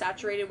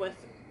oversaturated with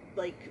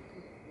like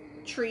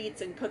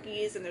treats and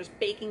cookies, and there's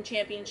baking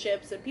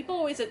championships, and people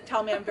always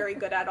tell me I'm very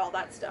good at all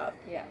that stuff.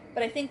 Yeah.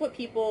 But I think what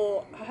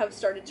people have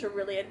started to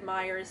really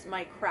admire is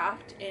my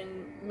craft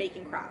in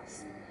making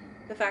crafts.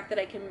 The fact that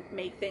I can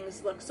make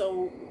things look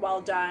so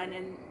well done,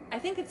 and I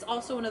think it's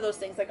also one of those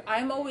things, like,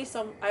 I'm always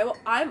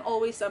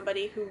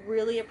somebody who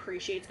really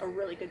appreciates a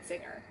really good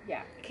singer.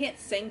 Yeah. I can't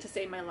sing to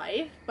save my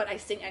life, but I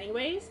sing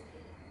anyways,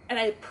 and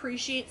I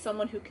appreciate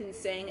someone who can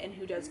sing and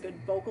who does good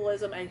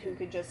vocalism and who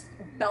can just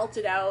belt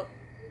it out.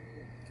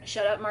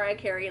 Shut up, Mariah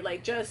Carey,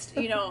 like, just,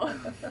 you know,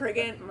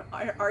 friggin'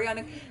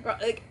 Ariana,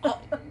 like,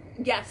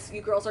 yes,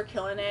 you girls are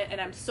killing it, and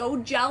I'm so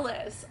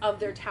jealous of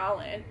their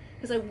talent,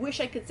 because I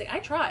wish I could sing. I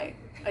try.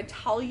 I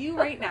tell you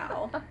right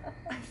now,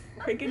 I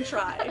freaking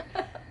try.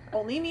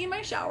 only me in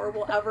my shower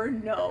will ever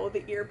know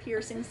the ear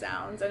piercing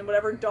sounds and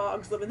whatever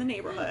dogs live in the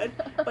neighborhood,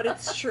 but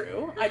it's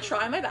true. I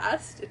try my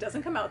best. It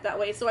doesn't come out that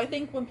way. So I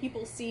think when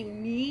people see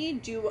me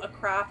do a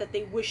craft that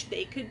they wish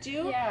they could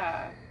do,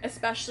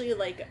 especially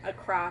like a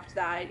craft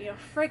that, you know,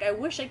 frig, I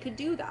wish I could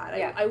do that.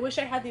 I wish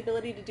I had the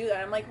ability to do that.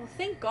 I'm like, well,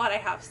 thank God I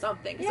have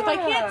something. Because if I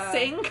can't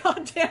sing,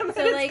 God damn it,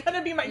 it's going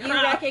to be my craft. You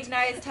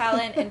recognize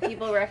talent and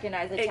people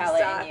recognize the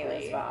talent in you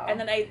as well. And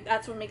then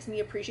that's what makes me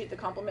appreciate the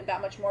compliment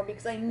that much more,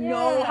 because I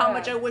know how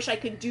much I wish I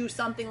could do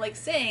something like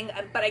sing,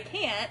 but I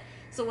can't.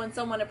 So when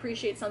someone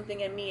appreciates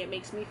something in me, it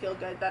makes me feel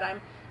good that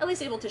I'm at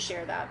least able to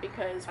share that,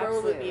 because where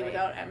would we be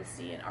without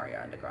MC and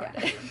Ariana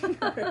Grande?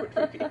 Where would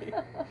we be?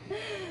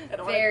 I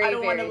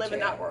don't want to live in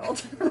that world.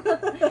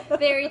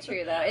 Very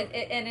true, though.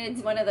 And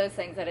it's one of those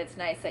things that it's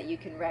nice that you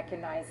can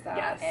recognize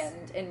that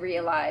and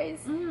realize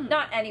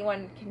not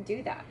anyone can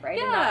do that, right?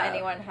 And not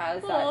anyone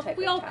has that type of talent. If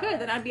we all could,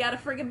 then I'd be out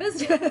of friggin'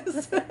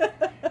 business.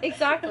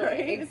 Exactly.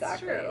 Right?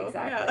 Exactly.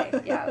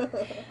 Yeah.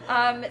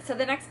 So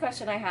the next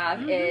question I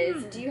have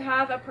is, do you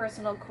have a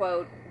personal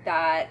quote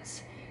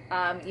that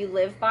you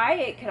live by?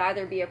 It could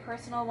either be a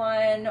personal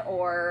one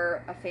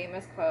or a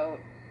famous quote.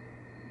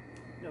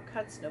 No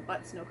cuts, no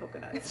butts, no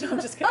coconuts. No, I'm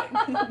just kidding.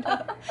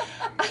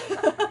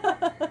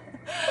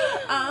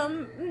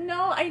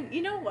 No,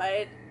 you know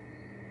what?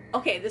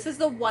 Okay, this is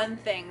the one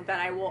thing that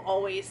I will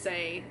always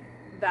say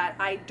that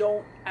I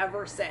don't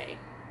ever say,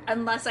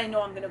 unless I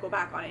know I'm going to go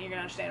back on it. You're going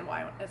to understand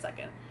why in a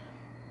second.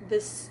 The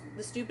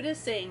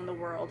stupidest saying in the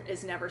world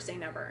is never say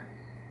never.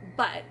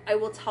 But I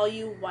will tell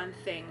you one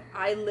thing.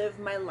 I live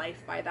my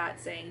life by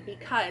that saying,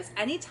 because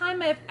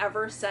anytime I've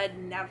ever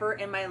said never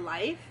in my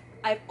life,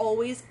 I've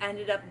always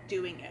ended up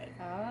doing it.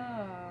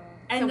 Oh.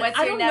 And so what's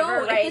your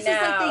never right if this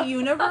now? is like the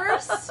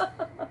universe,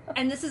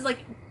 and this is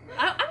like,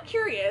 I'm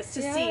curious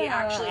to see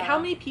actually how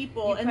many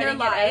people in their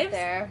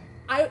lives,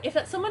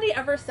 if somebody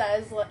ever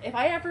says,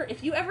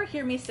 if you ever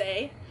hear me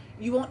say,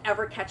 you won't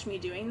ever catch me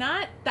doing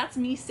that, that's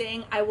me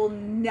saying I will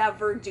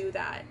never do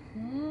that.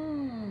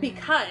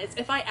 Because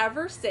if I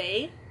ever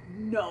say,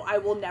 no, I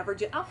will never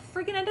do, I'll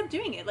freaking end up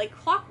doing it like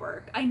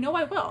clockwork. I know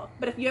I will.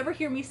 But if you ever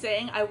hear me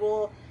saying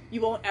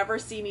you won't ever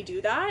see me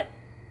do that,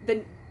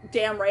 then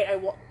damn right I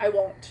won't.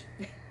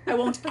 I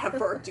won't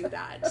ever do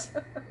that.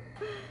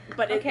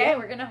 But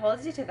we're gonna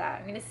hold you to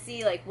that. I'm gonna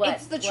see what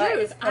it's the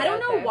truth. I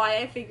don't know why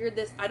I figured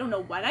this. I don't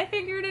know when I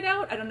figured it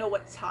out. I don't know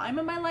what time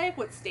in my life,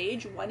 what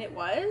stage, when it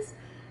was.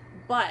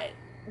 But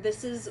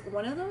this is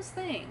one of those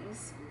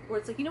things where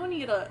it's like, you know when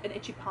you get an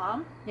itchy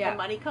palm and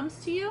money comes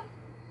to you?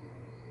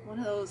 One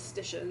of those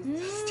stitches.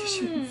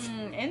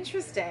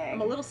 Interesting.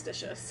 I'm a little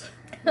stitious.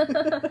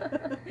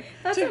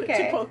 That's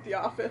okay. To quote The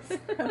Office,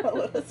 I'm a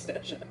little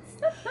stitious.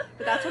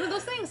 But that's one of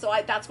those things. So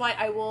that's why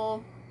I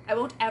won't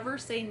ever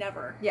say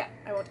never. Yeah.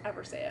 I won't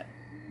ever say it.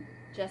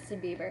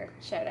 Justin Bieber,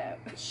 shout out.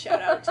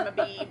 Shout out to my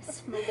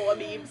beebs, my boy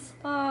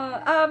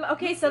beebs.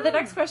 Okay, so the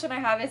next question I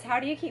have is,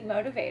 how do you keep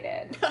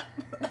motivated?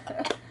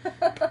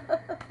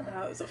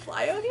 Is a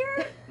fly out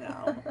here?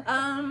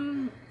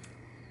 No.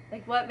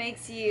 What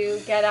makes you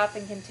get up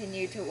and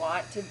continue to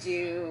want to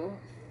do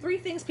 3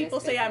 things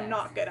people say I'm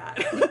not good at.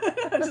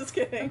 I'm just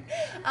kidding.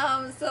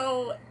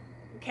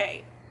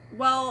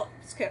 Well,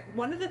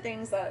 one of the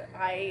things that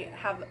I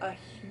have a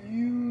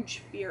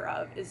huge fear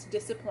of is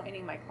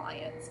disappointing my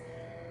clients.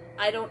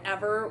 I don't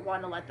ever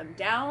want to let them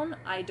down.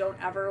 I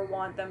don't ever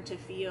want them to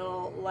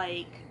feel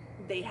like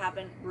they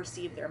haven't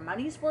received their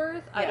money's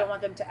worth. I don't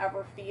want them to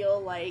ever feel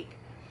like,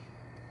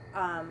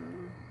 I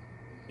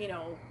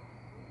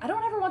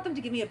don't ever want them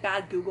to give me a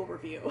bad Google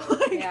review.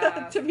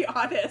 To be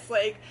honest,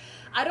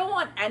 I don't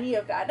want any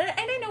of that. And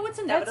I know it's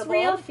inevitable.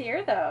 That's real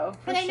fear, though.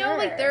 And I know,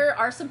 there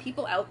are some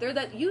people out there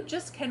that you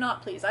just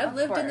cannot please. I've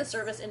lived in the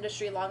service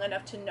industry long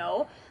enough to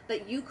know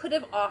that you could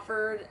have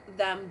offered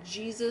them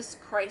Jesus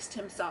Christ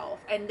himself,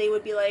 and they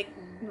would be like,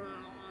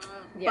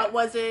 but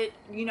was it,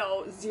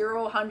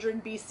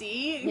 100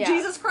 BC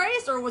Jesus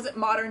Christ, or was it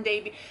modern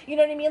day? You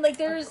know what I mean?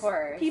 There's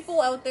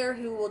people out there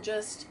who will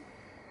just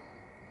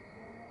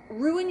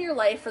ruin your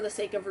life for the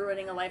sake of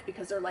ruining a life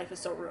because their life is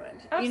so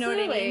ruined. Absolutely. You know what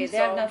I mean? They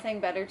have nothing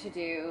better to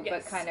do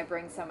but kind of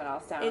bring someone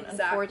else down,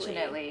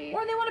 unfortunately.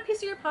 Or they want a piece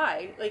of your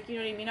pie. You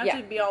know what I mean? Not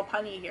to be all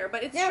punny here,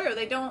 but it's true.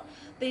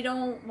 They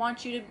don't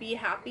want you to be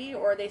happy,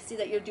 or they see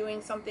that you're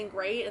doing something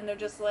great and they're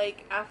just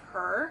like, F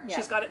her.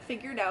 She's got it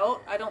figured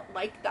out. I don't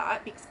like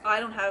that because I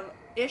don't have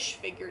ish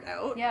figured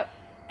out. Yep.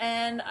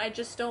 And I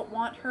just don't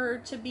want her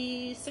to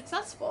be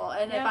successful.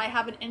 And if I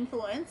have an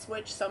influence,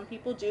 which some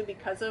people do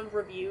because of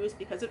reviews,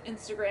 because of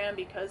Instagram,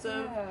 because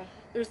of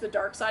there's the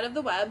dark side of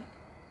the web.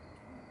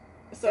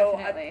 So,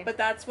 but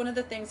that's one of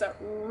the things that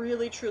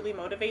really truly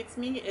motivates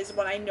me is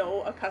when I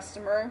know a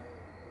customer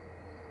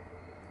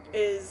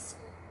is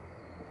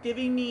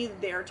giving me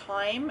their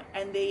time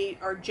and they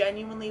are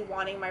genuinely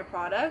wanting my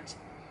product,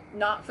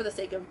 not for the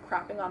sake of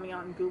crapping on me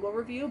on Google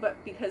review, but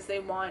because they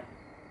wanted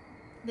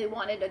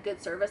a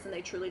good service and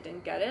they truly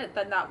didn't get it,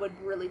 then that would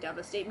really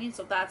devastate me.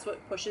 So that's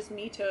what pushes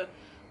me to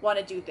want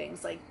to do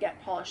things like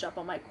get polished up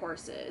on my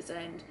courses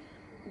and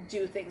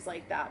do things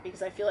like that,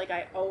 because I feel like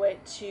I owe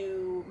it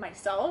to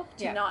myself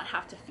to not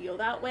have to feel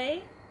that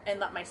way and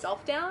let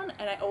myself down,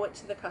 and I owe it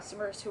to the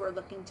customers who are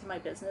looking to my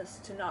business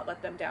to not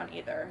let them down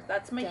either.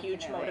 That's my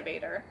huge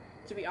motivator,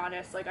 to be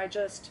honest. Like, I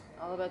just...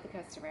 all about the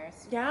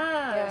customers. Yes.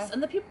 Yeah.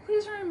 And the people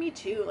pleaser in me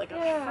too. Like,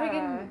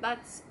 friggin',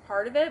 that's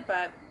part of it,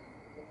 but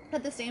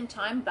at the same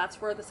time,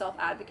 that's where the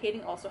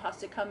self-advocating also has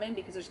to come in,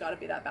 because there's got to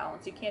be that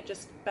balance. You can't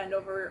just bend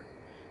over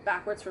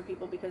backwards for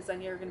people, because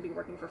then you're going to be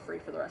working for free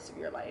for the rest of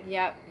your life.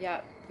 Yep.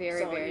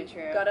 Very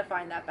true. Got to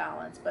find that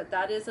balance, but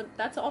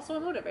that's also a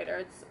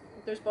motivator.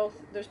 There's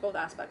both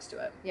aspects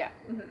to it. Yeah,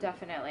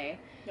 definitely.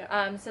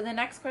 Yeah. So the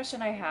next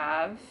question I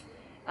have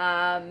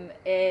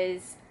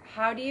is,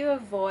 how do you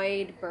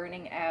avoid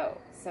burning out?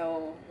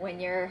 So when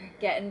you're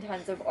getting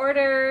tons of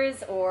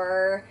orders,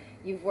 or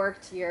you've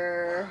worked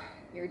your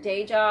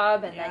day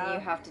job and then you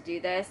have to do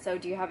this, so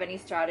do you have any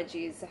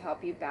strategies to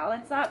help you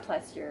balance that,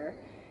 plus your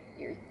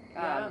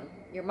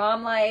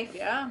mom life,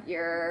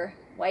 your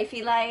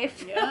wifey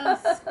life?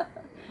 Yes.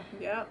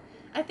 Yeah.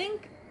 I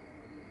think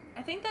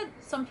that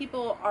some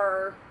people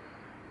are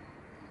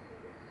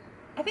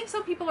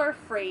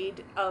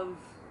afraid of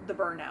the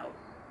burnout.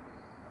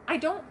 I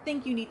don't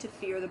think you need to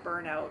fear the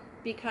burnout,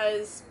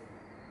 because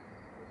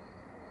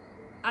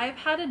I've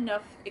had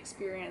enough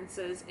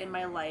experiences in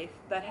my life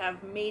that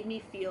have made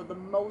me feel the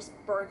most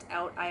burnt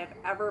out I have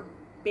ever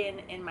been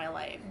in my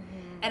life.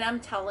 And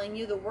I'm telling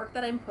you, the work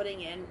that I'm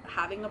putting in,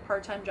 having a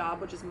part-time job,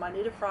 which is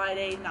Monday to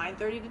Friday,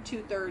 9:30 to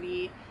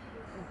 2:30,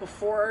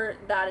 before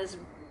that is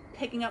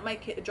picking up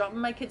dropping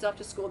my kids off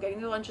to school,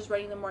 getting their lunches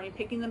ready in the morning,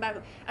 picking them back.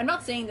 I'm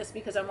not saying this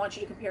because I want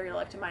you to compare your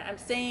life to mine. I'm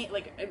saying,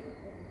 like,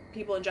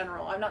 people in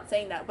general, I'm not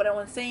saying that. What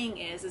I'm saying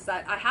is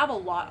that I have a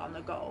lot on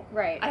the go.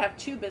 Right. I have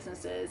 2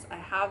 businesses. I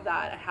have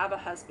a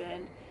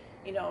husband.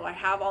 You know, I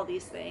have all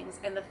these things.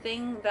 And the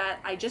thing that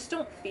I just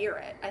don't fear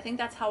it. I think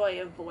that's how I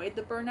avoid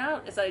the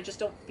burnout, is that I just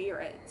don't fear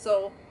it.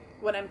 So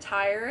when I'm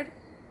tired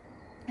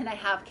and I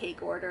have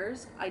cake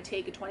orders, I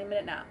take a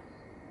 20-minute nap.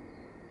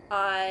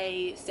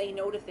 I say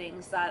no to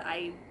things that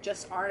I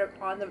just aren't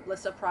on the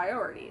list of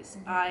priorities.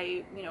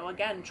 I,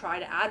 again, try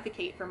to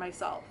advocate for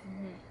myself.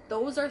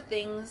 Those are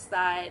things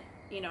that,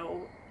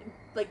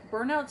 like,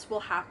 burnouts will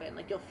happen.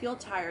 Like, you'll feel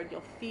tired.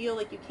 You'll feel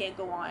like you can't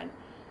go on.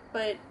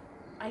 But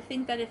I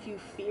think that if you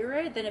fear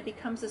it, then it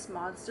becomes this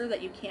monster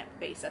that you can't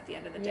face at the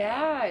end of the day.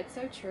 Yeah, it's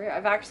so true.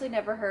 I've actually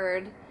never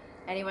heard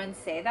anyone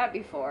say that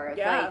before. It's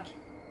like,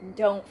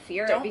 don't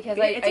fear it, because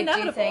I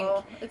do think...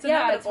 It's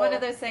inevitable. It's one of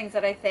those things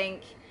that I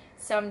think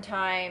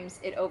sometimes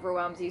it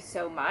overwhelms you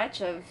so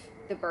much of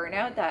the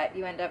burnout that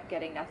you end up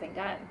getting nothing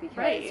done,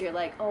 because you're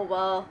like, oh,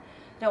 well,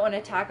 don't want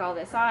to tack all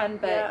this on,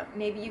 but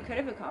maybe you could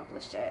have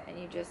accomplished it, and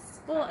you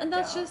just and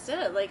that's just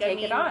it. Like, take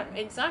it on.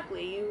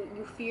 Exactly.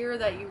 You fear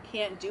that you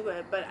can't do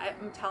it, but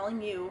I'm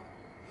telling you,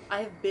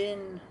 I've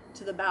been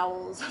to the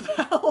bowels of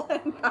hell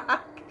and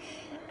back,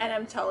 and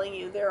I'm telling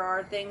you, there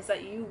are things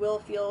that you will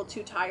feel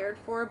too tired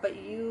for, but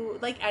you,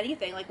 like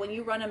anything, like when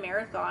you run a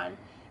marathon,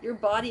 your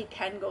body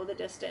can go the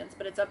distance,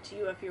 but it's up to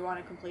you if you want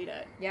to complete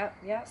it. Yeah.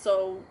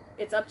 So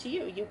it's up to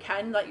you. You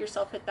can let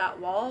yourself hit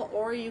that wall,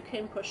 or you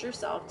can push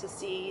yourself to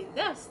see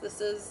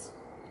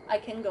I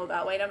can go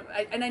that way.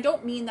 And I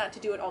don't mean that to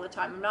do it all the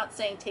time. I'm not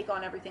saying take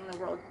on everything in the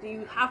world.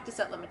 You have to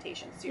set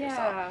limitations to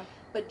yourself.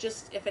 But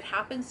just, if it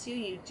happens to you,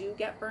 you do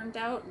get burned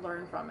out,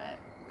 learn from it.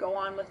 Go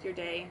on with your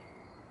day.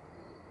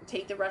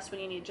 Take the rest when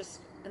you need,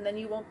 and then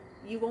you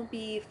won't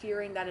be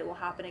fearing that it will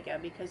happen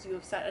again, because you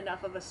have set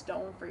enough of a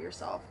stone for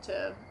yourself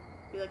to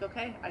be like,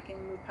 okay, I can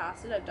move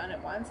past it. I've done it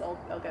once.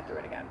 I'll get through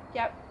it again.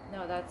 Yep.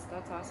 No, that's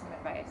awesome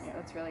advice. Yeah.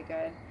 That's really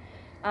good.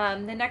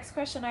 The next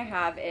question I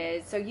have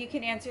is, so you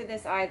can answer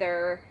this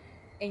either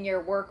in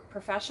your work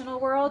professional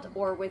world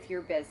or with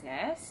your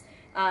business.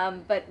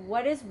 But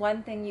what is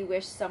one thing you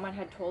wish someone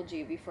had told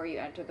you before you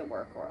enter the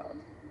work world?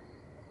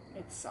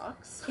 It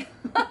sucks.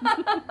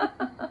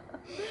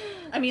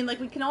 I mean, like,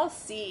 we can all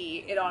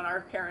see it on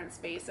our parents'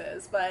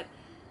 faces, but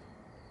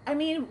I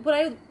mean,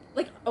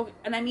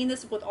 and I mean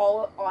this with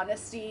all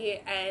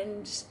honesty,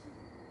 and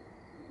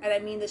I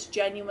mean this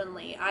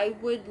genuinely, I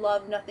would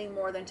love nothing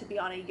more than to be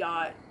on a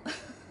yacht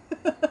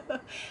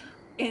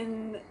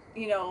in,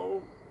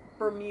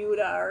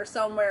 Bermuda or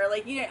somewhere,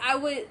 like, I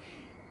would,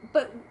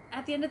 but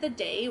at the end of the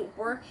day,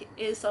 work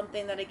is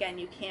something that, again,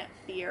 you can't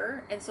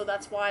fear, and so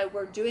that's why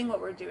we're doing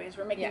what we're doing, is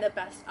we're making the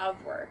best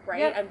of work,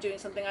 right? I'm doing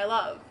something I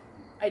love.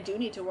 I do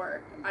need to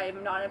work.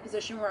 I'm not in a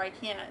position where I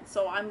can't,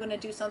 so I'm going to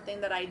do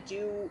something that I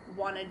do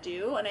want to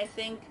do, and I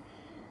think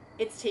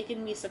it's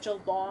taken me such a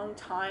long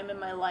time in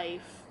my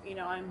life,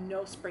 I'm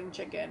no spring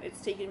chicken.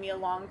 It's taken me a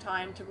long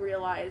time to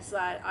realize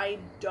that I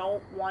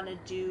don't want to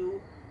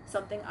do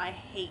something I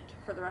hate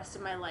for the rest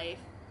of my life.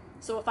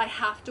 So if I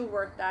have to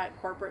work that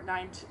corporate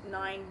 9:30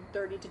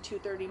 to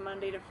 2:30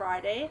 Monday to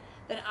Friday,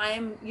 then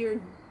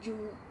you're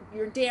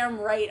damn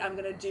right I'm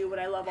going to do what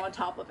I love on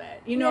top of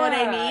it. You know what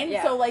I mean?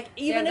 Yeah. So, like,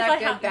 even if I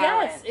have,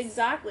 yes,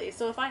 exactly.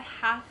 So if I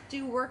have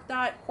to work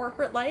that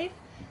corporate life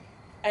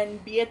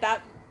and be at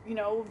that,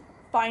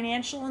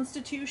 financial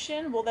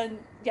institution, well then,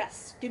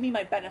 yes, give me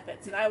my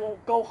benefits, and I will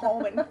go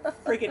home and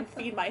friggin'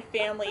 feed my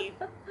family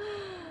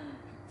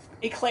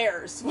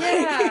eclairs. Yeah. Like,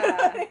 you know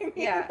what I mean?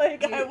 Yeah.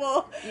 Like, You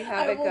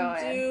I will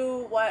going.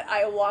 do what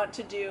I want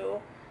to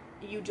do.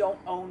 You don't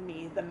own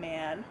me, the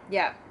man.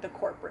 Yeah. The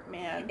corporate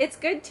man. It's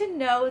good to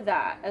know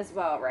that as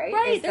well, right?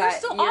 Right. There's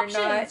still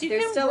options. You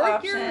can still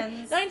work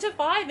options. your 9 to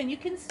 5 and you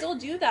can still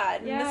do that.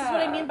 And this is what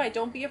I Yeah. mean by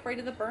don't be afraid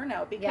of the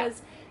burnout,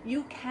 because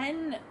you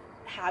can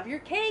have your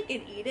cake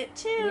and eat it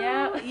too.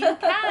 Yeah. You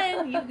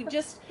can.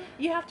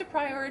 You have to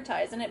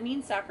prioritize, and it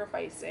means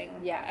sacrificing.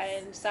 Yes.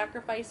 And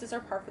sacrifices are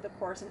par for the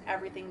course in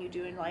everything you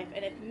do in life.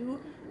 And if you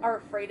are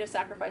afraid of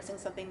sacrificing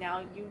something now,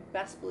 you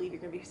best believe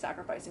you're going to be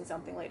sacrificing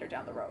something later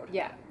down the road.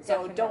 Yeah.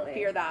 So definitely. don't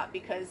fear that,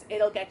 because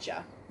it'll get you.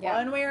 Yeah.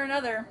 One way or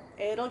another,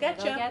 it'll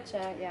get you.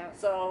 Yeah.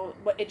 So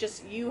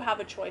you have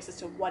a choice as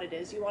to what it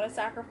is you want to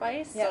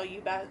sacrifice. So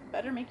you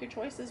better make your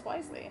choices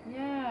wisely.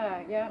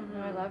 Yeah. Mm-hmm.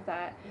 No, I love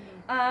that.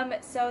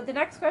 Mm-hmm. So the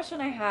next question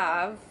I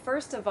have,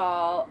 first of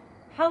all,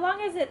 how long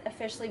has it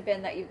officially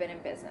been that you've been in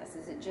business?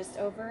 Is it just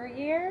over a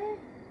year?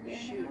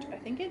 Shoot, I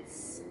think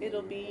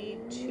it'll be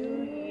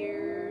 2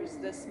 years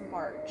this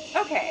March.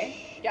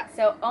 Okay. Yeah.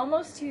 So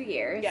almost 2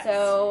 years. Yes.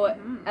 So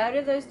out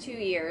of those 2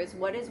 years,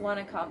 what is one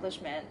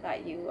accomplishment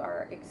that you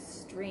are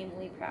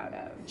extremely proud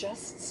of?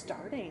 Just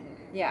starting.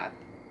 Yeah.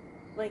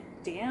 Like,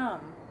 damn.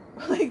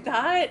 Like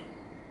that.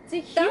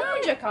 It's a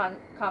huge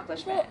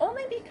accomplishment. Well,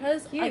 only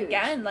because, Huge.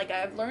 again, like,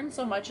 I've learned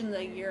so much in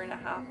the year and a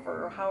half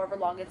or however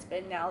long it's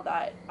been now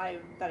that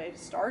I've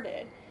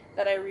started,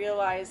 that I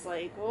realize,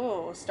 like,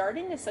 oh,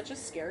 starting is such a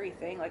scary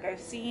thing. Like, I've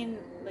seen,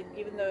 like,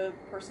 even the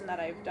person that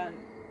I've done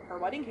her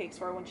wedding cakes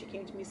for, when she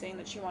came to me saying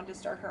that she wanted to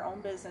start her own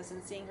business,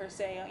 and seeing her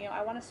say, you know,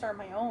 I want to start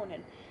my own,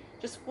 and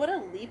just what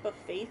a leap of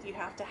faith you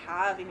have to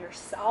have in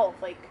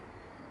yourself. Like,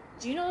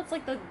 do you know it's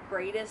like the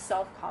greatest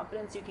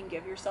self-confidence you can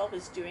give yourself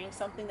is doing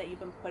something that you've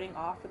been putting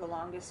off for the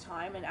longest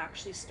time and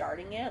actually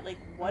starting it? Like,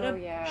 what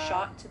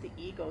shot to the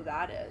ego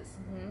that is.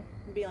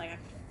 And being like, I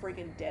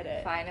freaking did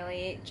it.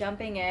 Finally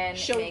jumping in,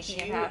 Showed making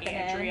you, it happen.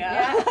 Andrea.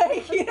 Yeah.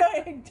 Like, you know,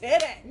 I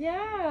did it.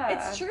 Yeah.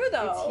 It's true,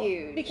 though. It's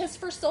huge. Because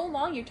for so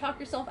long you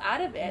talk yourself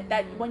out of it,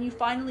 that when you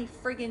finally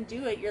friggin'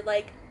 do it, you're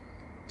like,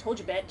 told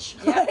you, bitch.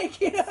 Yeah.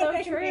 Like, you know, It's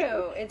so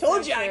true. It's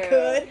told so you true. I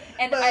could.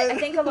 And but... I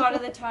think a lot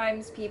of the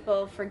times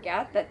people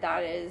forget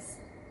that is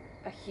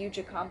a huge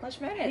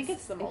accomplishment. I think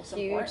it's the most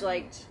huge, important.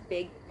 like,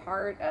 big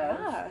part of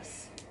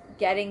Yes.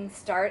 getting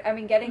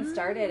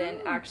started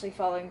and actually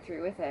following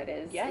through with it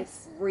is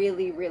it's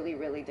really, really,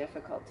 really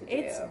difficult to do.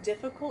 It's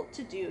difficult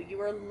to do.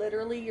 You are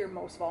literally your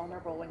most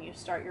vulnerable when you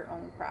start your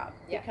own crap,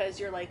 because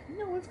you're like,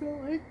 no one's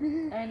gonna like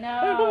me. I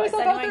know. Is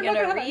anyone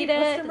gonna read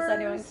it? Does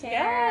anyone care?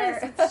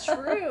 Yes, it's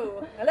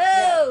true.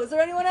 Hello, is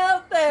there anyone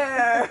out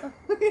there?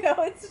 You know,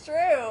 it's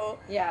true.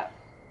 Yeah.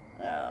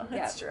 Oh,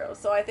 it's true.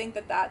 So I think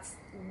that's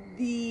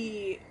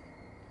the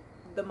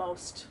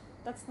most.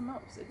 That's the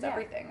most. It's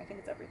everything. I think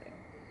it's everything.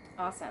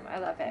 Awesome. I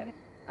love it.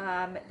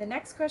 The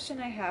next question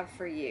I have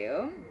for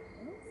you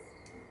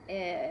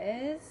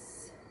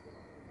is,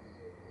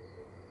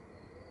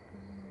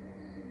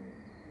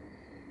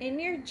 in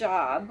your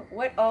job,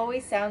 what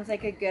always sounds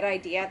like a good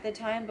idea at the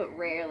time but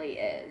rarely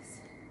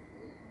is?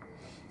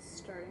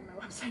 Starting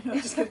my website. No,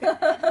 I'm just kidding.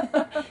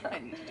 I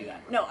need to do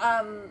that. No,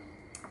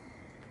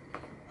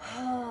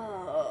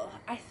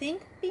 I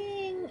think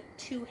being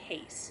too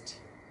haste.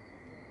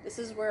 This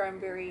is where I'm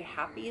very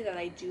happy that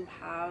I do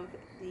have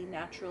the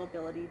natural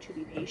ability to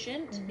be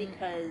patient,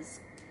 because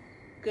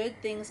good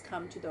things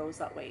come to those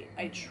that wait.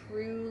 I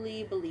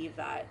truly believe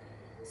that.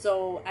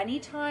 So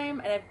anytime,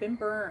 and I've been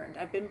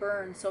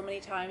burned so many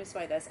times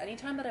by this,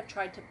 anytime that I've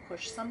tried to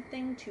push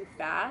something too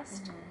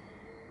fast,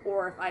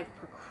 or if I've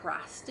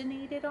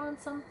procrastinated on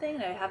something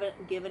and I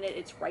haven't given it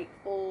its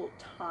rightful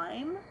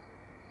time,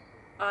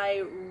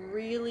 I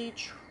really,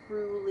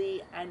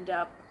 truly end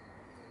up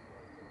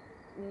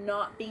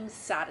not being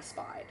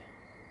satisfied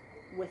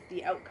with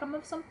the outcome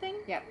of something.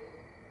 Yep.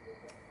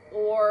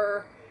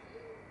 Or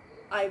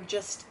I've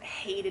just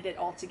hated it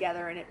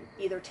altogether, and it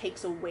either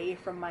takes away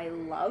from my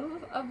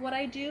love of what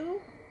I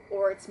do,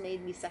 or it's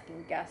made me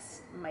second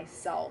guess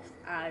myself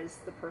as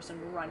the person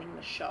running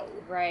the show.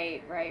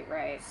 Right.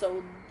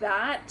 So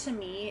that to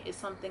me is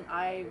something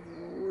I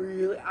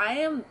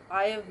am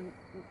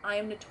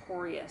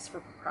notorious for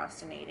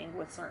procrastinating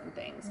with certain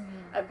things.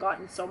 I've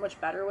gotten so much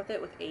better with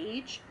it with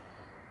age,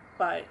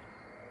 but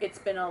it's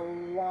been a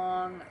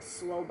long,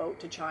 slow boat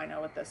to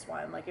China with this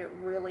one. Like, it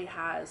really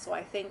has. So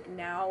I think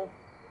now,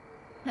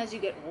 as you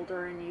get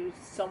older and you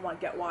somewhat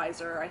get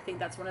wiser, I think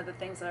that's one of the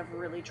things that I've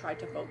really tried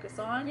to focus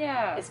on.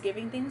 Yeah. Is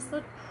giving things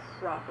the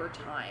proper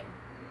time.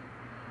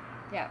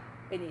 Yeah.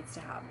 It needs to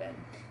happen.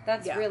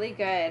 That's really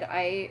good.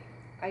 I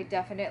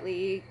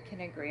definitely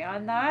can agree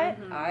on that.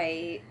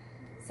 I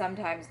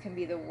sometimes can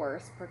be the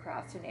worst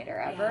procrastinator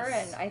ever.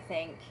 Yes. And I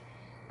think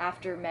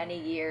after many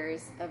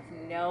years of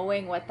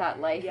knowing what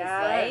that life is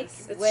like,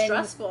 it's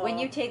stressful. when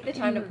you take the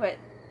time to put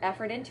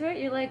effort into it,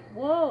 you're like,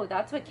 whoa,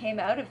 that's what came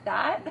out of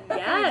that.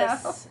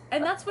 Yes.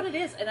 And that's what it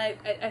is. And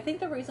I think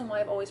the reason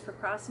why I've always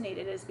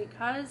procrastinated is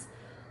because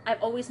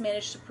I've always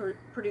managed to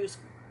produce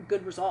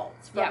good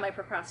results from my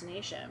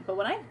procrastination. But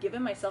when I've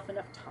given myself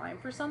enough time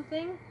for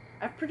something,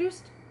 I've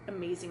produced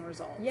amazing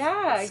results.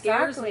 Yeah, it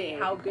scares exactly. me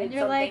how good and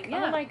you're something.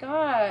 like, oh my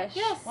gosh.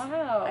 Yes.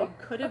 Wow. I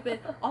could have been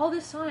all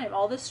this time,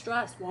 all this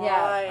stress. Why?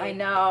 Yeah, I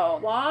know.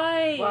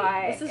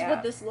 Why? This is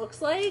what this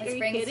looks like. This Are you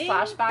brings kidding?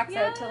 flashbacks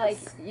out to like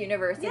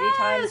university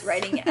times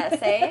writing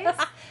essays.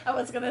 I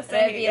was gonna say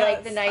and it'd be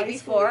like the night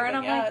before, and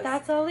I'm like,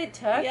 that's all it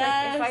took.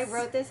 Yes. Like, if I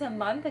wrote this a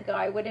month ago,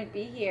 I wouldn't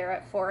be here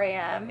at 4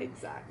 a.m.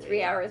 Exactly.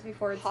 3 hours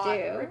before it's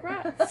due.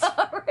 Regrets.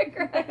 Hot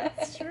regrets.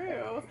 It's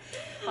true.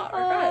 Hot regrets.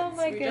 Oh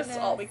my goodness. Just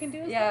all we can do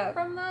is learn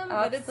from them.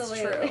 But it's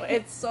true.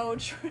 It's so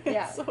true.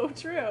 It's so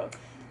true.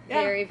 Yeah.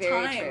 Very,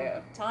 very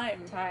true.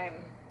 Time is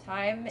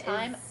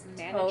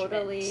management.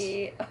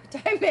 Totally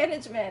time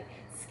management.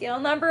 Skill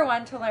number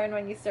 1 to learn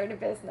when you start a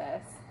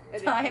business.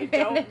 Time management. If you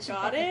don't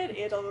got it,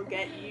 it'll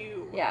get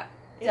you. Yeah.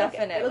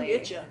 Definitely. It'll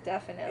get you.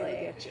 Definitely.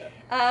 It'll get you.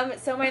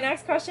 So my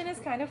next question is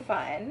kind of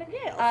fun.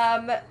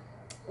 Yeah.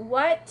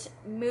 What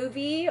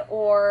movie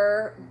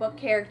or book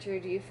character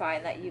do you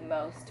find that you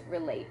most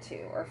relate to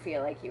or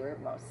feel like you were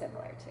most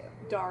similar to?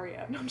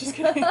 Daria. No, I'm just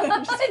kidding.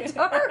 I'm just kidding.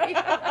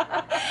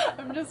 Daria.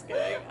 I'm just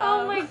kidding.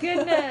 Oh my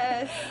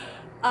goodness.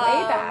 Way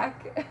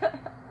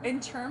back. In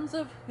terms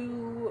of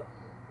who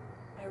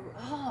I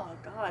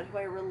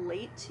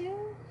relate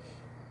to?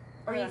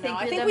 Or you think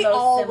I you're think the we most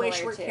all similar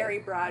wish we're to? Carrie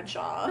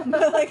Bradshaw.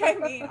 Like, I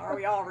mean, are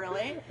we all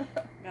really?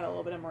 Got a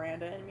little bit of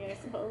Miranda in me, I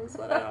suppose,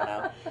 but I don't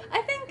know.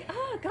 I think,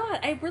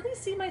 I really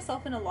see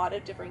myself in a lot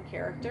of different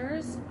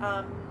characters.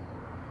 I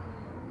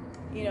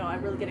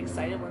really get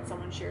excited when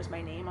someone shares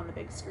my name on the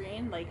big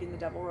screen, like in The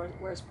Devil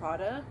Wears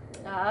Prada.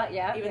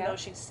 Even though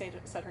she said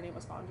her name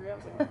was Andrea, I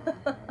was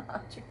like,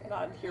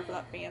 not here for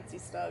that fancy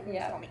stuff. You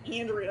just call me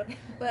Andrea.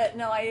 But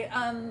no, I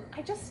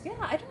don't think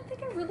I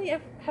really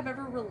have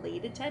ever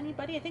related to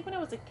anybody. I think when I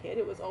was a kid,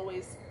 it was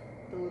always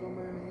The Little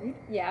Mermaid.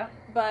 Yeah.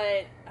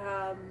 But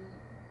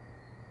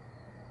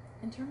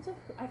in terms of,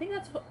 I think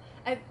that's what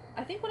I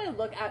think when I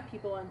look at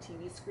people on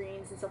TV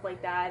screens and stuff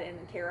like that and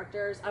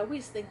characters, I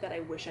always think that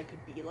I wish I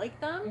could be like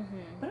them. Mm-hmm.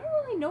 But I don't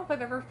really know if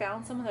I've ever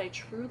found someone that I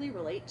truly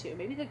relate to.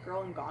 Maybe the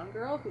girl in Gone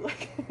Girl who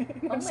like.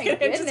 I'm just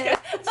kidding.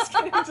 Just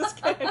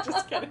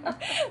kidding. No,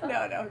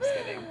 I'm just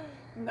kidding.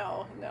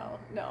 No.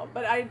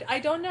 But I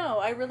don't know.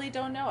 I really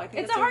don't know. I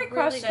think it's a hard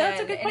question. That's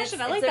a good question.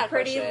 I like that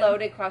question. It's a pretty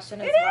loaded question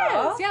as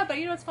well. It is. Yeah, but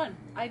it's fun.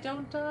 I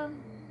don't.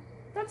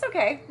 That's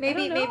okay.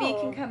 Maybe you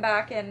can come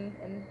back and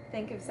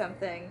think of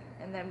something,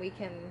 and then we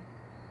can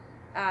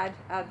add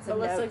some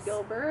Melissa notes.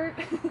 Gilbert.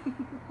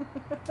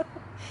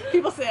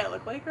 People say I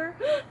look like her,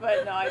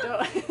 but no, I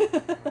don't.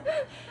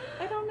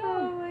 I don't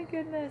know. Oh my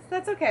goodness,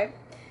 that's okay.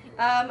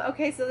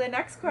 Okay, so the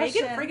next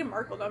question. Meghan friggin'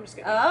 Markle. No, I'm just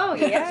kidding. Oh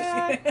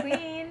yeah,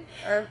 queen,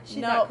 or she's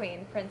not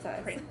queen,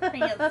 princess.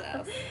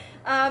 Princess.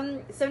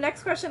 So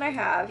next question I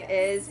have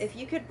is: if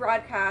you could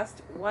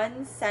broadcast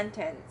one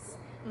sentence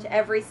to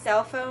every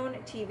cell phone,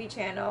 TV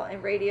channel,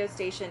 and radio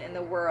station in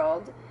the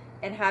world,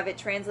 and have it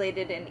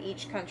translated in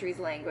each country's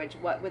language,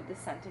 what would the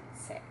sentence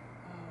say?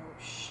 Oh,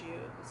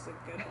 shoot. This is a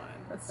good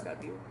one. This has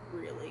got to be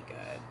really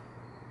good.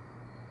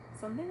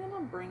 Something that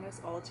will bring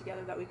us all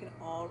together that we can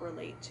all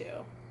relate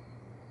to.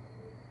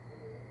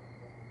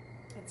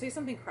 I'd say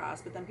something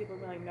crass, but then people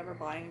will be like, never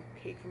buying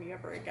cake from you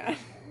ever again.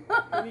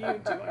 What do you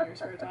do on your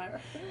spare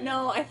time?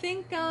 No, I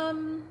think,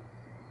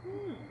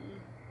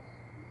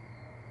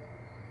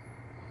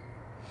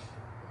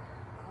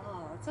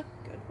 that's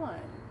a good one.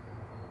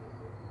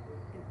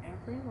 In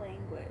every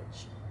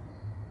language.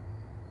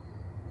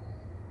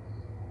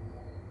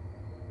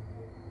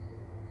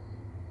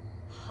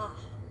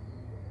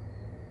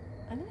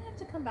 I'm gonna have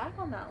to come back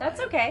on that one.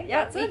 That's okay.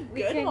 Yeah, that's a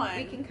good one.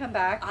 We can come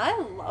back. I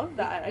love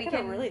that. I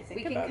can really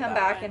think about that. We can come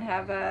back and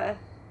have an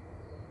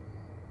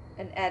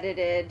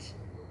edited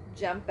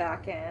jump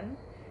back in.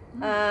 Think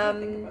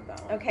about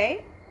that one.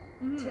 Okay.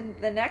 Mm-hmm.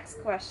 The next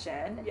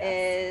question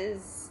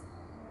is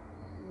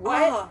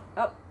what?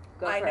 Go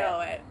for it. I know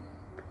it.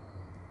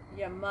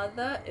 Your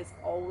mother is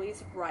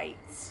always right.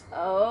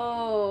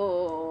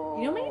 Oh.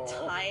 You know how many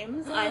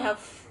times I have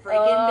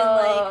friggin' been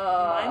like,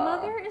 my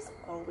mother is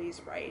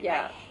always right.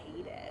 Yeah. I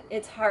hate it.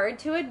 It's hard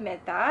to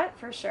admit that,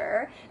 for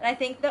sure. And I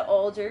think the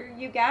older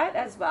you get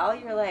as well,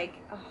 you're like,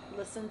 oh.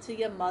 Listen to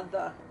your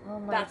mother. Oh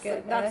my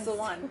goodness. That's the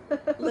one.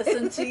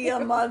 Listen to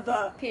your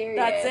mother. Period.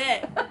 That's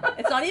it.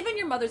 It's not even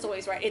your mother's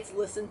always right. It's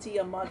listen to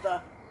your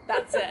mother.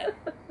 That's it.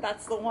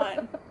 That's the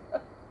one.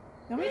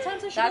 How many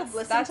times I should have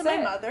listened to my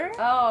mother?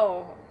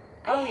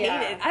 I hate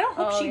it. I don't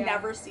hope she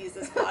never sees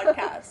this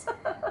podcast,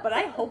 but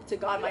I hope to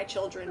God my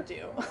children do.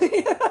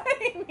 You know what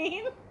I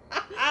mean?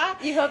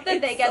 You hope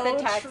that they get the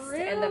text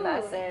and the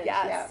message.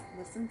 Yes. Yeah.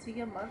 Listen to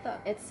your mother.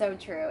 It's so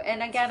true.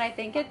 And again, I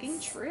think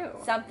it's true.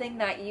 Something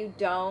that you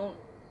don't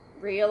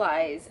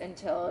realize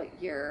until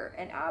you're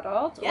an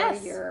adult or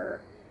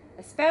you're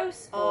a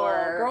spouse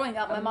or growing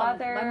up, my mom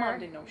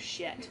didn't know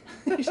shit.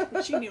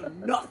 She knew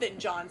nothing,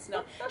 Jon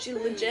Snow. She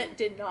legit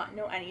did not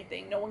know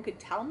anything. No one could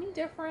tell me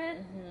different.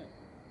 Mm-hmm.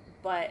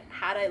 But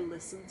had I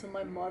listened to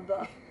my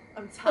mother,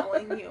 I'm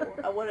telling you,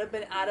 I would have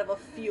been out of a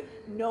few.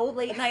 No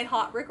late night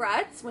hot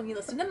regrets when you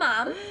listen to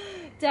mom.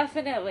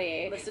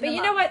 Definitely. But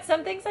you know what?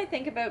 Some things I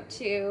think about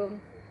too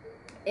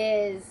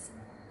is,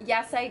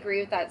 yes, I agree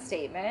with that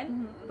statement,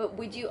 mm-hmm. but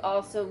would you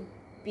also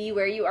be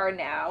where you are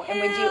now? And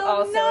would you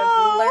also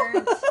have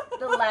learned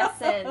the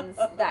lessons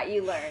that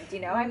you learned? You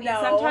know, I mean,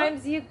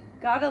 sometimes you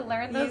gotta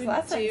learn those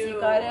lessons. You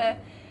gotta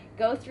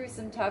go through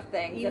some tough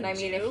things. And I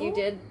mean, if you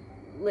did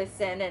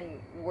listen and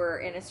were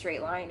in a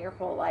straight line your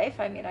whole life,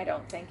 I mean, I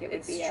don't think it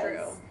would be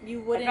as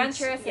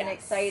adventurous and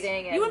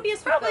exciting. And you wouldn't be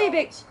as probably a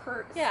bit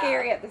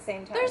scary at the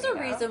same time. There's a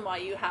reason why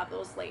you have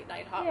those late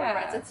night hot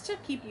regrets. It's to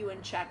keep you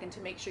in check and to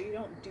make sure you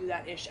don't do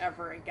that ish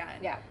ever again.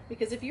 Yeah.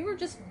 Because if you were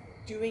just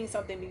doing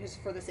something because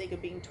for the sake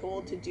of being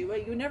told to do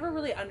it, you never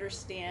really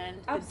understand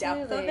the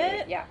depth of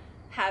it. Yeah.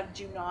 Had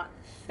you not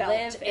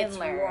felt its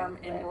warm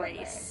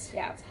embrace.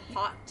 Yeah. It's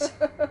hot,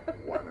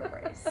 warm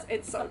embrace.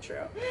 It's so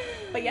true.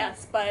 But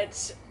yes,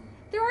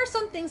 there are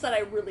some things that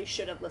I really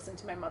should have listened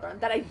to my mother on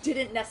that I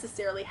didn't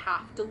necessarily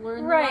have to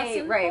learn the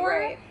lesson for.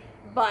 Right.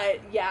 But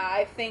yeah,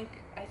 I think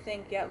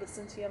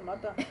listen to your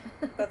mother.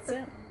 That's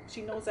it.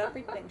 She knows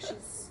everything.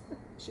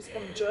 She's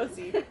from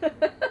Jersey.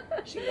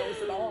 She knows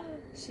it all.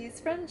 She's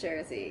from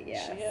Jersey,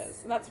 yes. She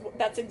is. And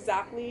that's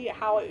exactly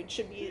how it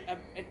should be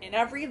in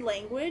every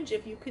language.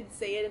 If you could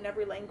say it in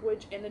every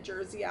language in a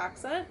Jersey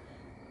accent,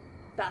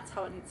 that's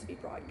how it needs to be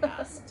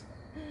broadcast.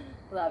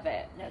 Love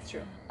it. That's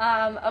true.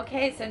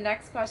 Okay, so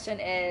next question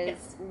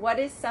is, what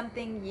is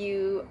something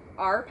you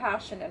are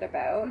passionate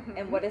about, mm-hmm.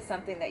 and what is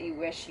something that you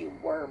wish you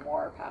were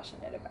more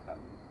passionate about?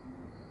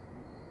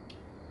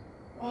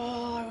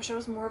 Oh, I wish I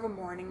was more of a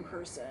morning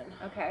person.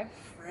 Okay.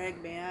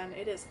 Frig, man.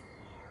 It is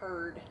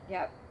hard.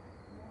 Yep.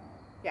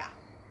 Yeah.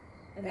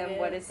 And then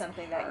what is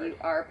something that you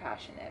are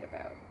passionate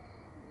about?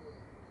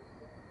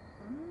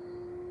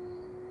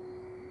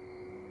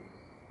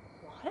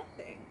 A lot of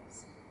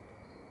things.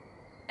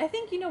 I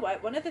think, you know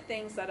what? One of the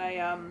things that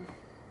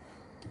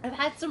I've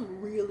had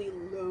some really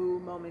low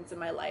moments in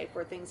my life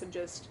where things have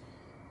just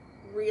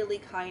really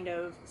kind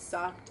of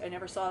sucked. I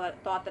never thought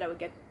that I would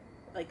get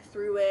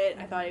through it.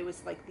 Mm-hmm. I thought it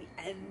was the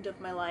end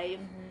of my life.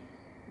 Mm-hmm.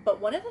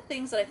 But one of the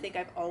things that I think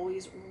I've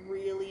always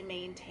really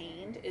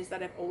maintained is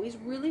that I've always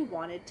really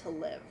wanted to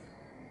live.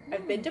 Mm-hmm.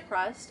 I've been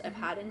depressed, mm-hmm. I've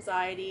had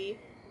anxiety,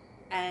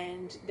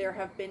 and there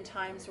have been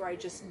times where I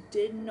just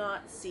did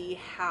not see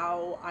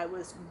how I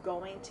was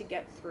going to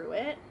get through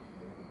it.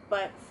 Mm-hmm.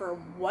 But for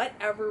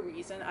whatever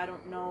reason, I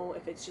don't know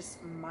if it's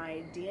just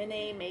my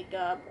DNA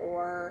makeup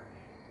or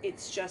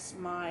it's just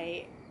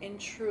my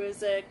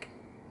intrinsic,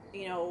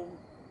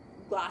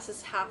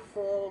 glasses half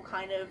full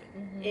kind of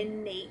mm-hmm.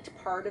 innate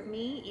part of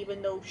me,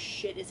 even though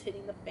shit is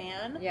hitting the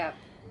fan. Yeah.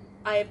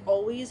 I've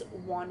always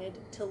wanted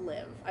to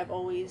live. I've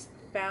always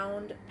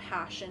found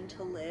passion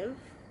to live.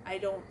 I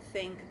don't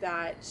think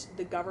that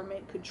the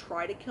government could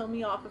try to kill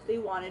me off if they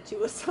wanted to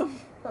with some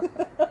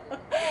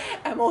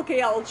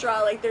MLK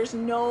Ultra. There's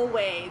no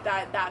way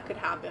that could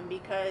happen,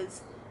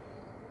 because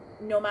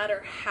no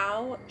matter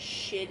how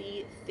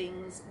shitty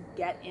things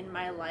get in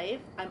my life,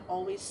 I'm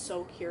always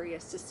so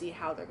curious to see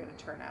how they're going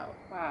to turn out.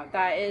 Wow,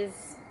 that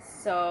is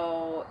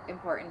so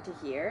important to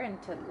hear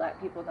and to let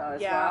people know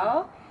as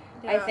well.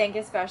 Yeah. I think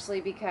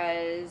especially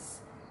because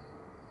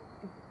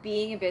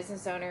being a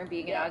business owner,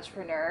 being an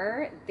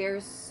entrepreneur,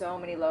 there's so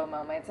many low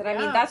moments. And I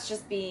mean, that's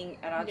just being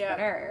an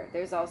entrepreneur. Yeah.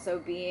 There's also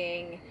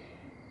being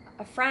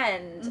a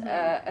friend, mm-hmm.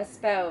 A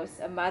spouse,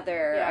 a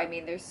mother. Yeah. I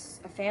mean,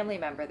 there's a family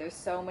member. There's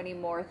so many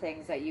more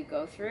things that you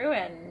go through,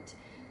 and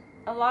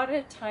a lot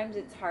of times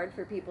it's hard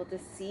for people to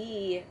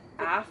see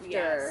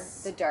after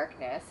the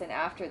darkness and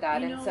after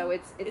that. And so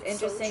it's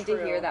interesting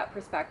to hear that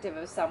perspective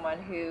of someone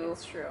who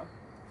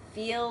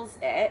feels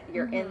it.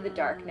 You're mm-hmm. in the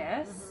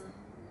darkness, mm-hmm.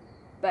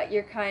 but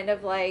you're kind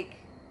of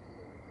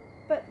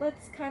but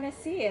let's kind of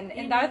see.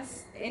 And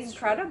that's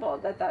incredible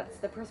that's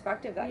the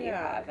perspective that you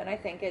have. And I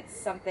think it's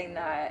something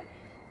that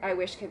I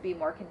wish could be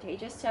more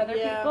contagious to other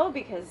people,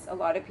 because a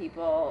lot of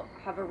people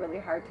have a really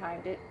hard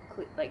time to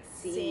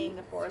seeing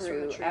the forest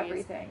through the trees.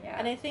 Everything. Yeah.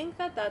 And I think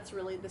that's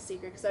really the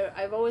secret, because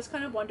I've always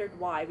kind of wondered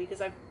why,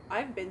 because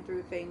I've been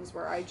through things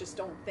where I just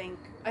don't think,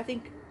 I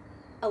think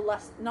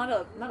not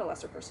a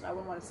lesser person, I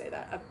wouldn't want to say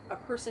that, a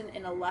person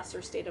in a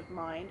lesser state of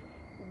mind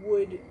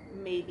would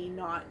maybe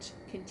not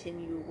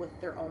continue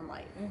with their own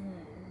life. Mm-hmm.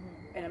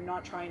 And I'm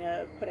not trying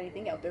to put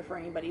anything out there for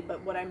anybody,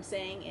 but what I'm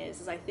saying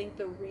is I think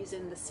the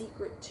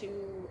secret to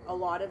a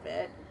lot of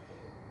it,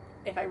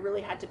 if I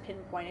really had to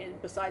pinpoint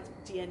it, besides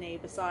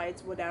DNA,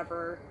 besides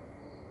whatever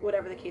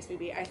the case may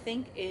be, I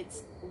think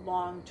it's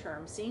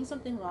long-term. Seeing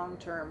something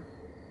long-term,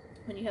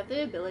 when you have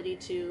the ability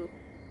to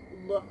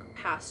look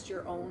past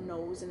your own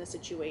nose in a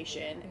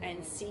situation mm-hmm.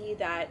 and see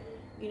that,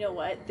 you know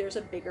what, there's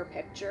a bigger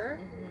picture.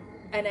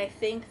 Mm-hmm. And I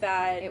think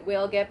that it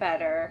will get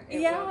better. And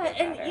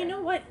you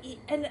know what,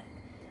 and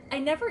I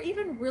never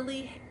even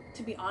really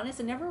to be honest,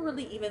 I never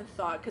really even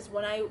thought, because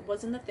when I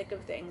was in the thick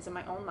of things in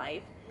my own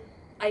life,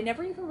 I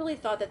never even really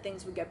thought that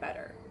things would get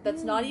better.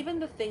 That's not even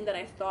the thing that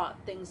I thought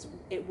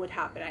it would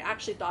happen. I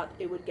actually thought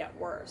it would get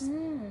worse.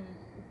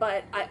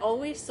 But I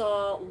always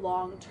saw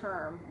long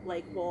term,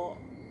 like, well,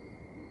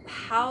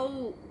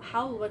 how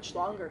much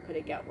longer could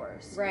it get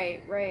worse?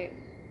 Right.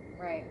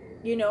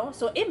 You know,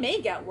 so it may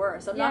get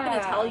worse. I'm not going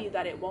to tell you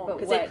that it won't,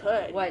 because it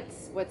could.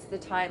 What's the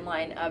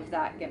timeline of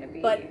that going to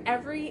be? But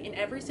in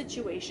every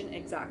situation,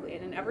 exactly,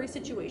 and in every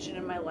situation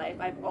in my life,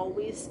 I've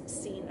always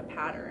seen a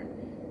pattern.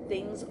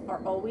 Things are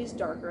always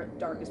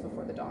darkest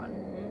before the dawn.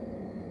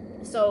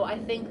 So I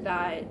think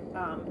that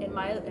in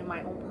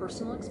my own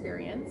personal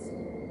experience,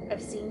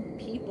 I've seen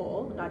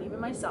people, not even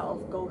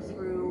myself, go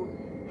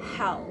through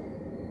hell.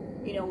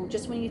 You know,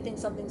 just when you think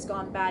something's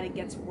gone bad, it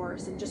gets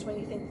worse, and just when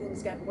you think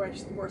things get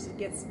worse, it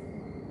gets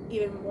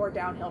even more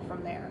downhill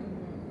from there.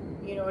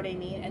 You know what I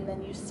mean? And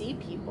then you see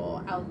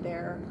people out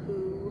there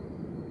who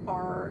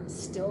are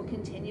still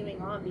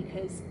continuing on,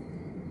 because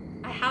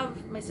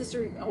my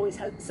sister always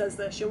says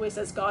this. She always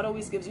says, God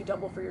always gives you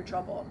double for your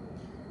trouble.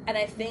 And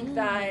I think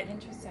that,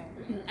 interesting.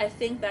 I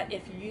think that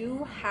if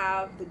you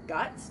have the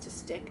guts to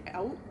stick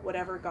out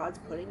whatever God's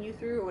putting you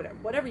through, or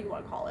whatever you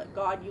want to call it,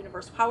 God,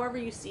 universe, however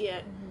you see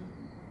it,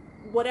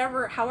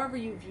 however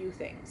you view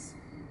things,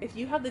 if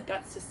you have the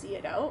guts to see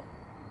it out,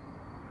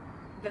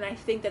 then I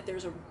think that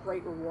there's a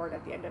great reward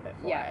at the end of it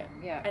for it.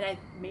 Yeah. And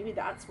maybe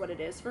that's what it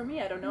is for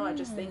me. I don't know. I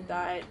just think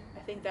that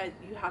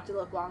you have to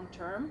look long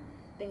term.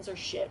 Things are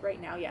shit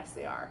right now. Yes,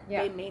 they are.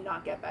 Yeah. They may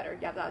not get better.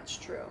 Yeah, that's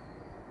true.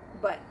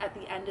 But at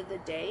the end of the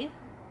day,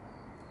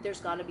 there's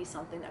got to be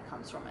something that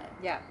comes from it.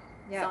 Yeah.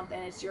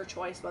 Something. It's your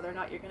choice whether or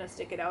not you're going to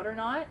stick it out or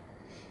not.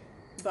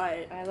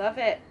 But I love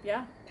it.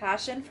 Yeah.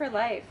 Passion for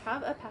life.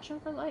 Have a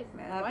passion for life,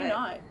 man. Why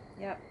not?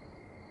 Yep.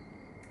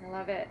 I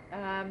love it.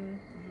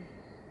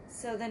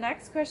 So the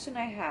next question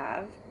I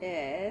have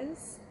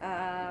is,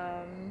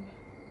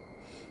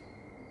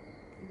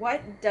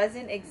 what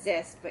doesn't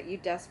exist but you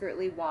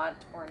desperately want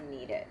or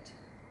need it?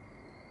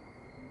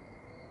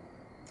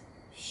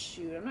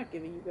 Shoot, I'm not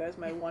giving you guys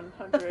my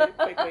 100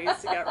 quick ways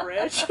to get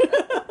rich.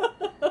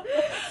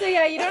 So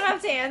yeah, you don't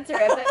have to answer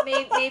it, but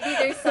maybe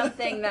there's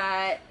something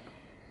that,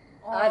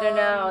 I don't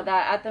know,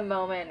 that at the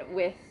moment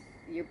with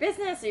your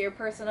business or your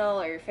personal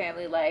or your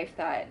family life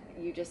that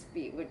you just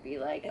would be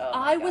like, if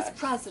I was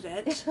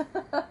president,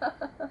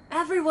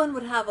 everyone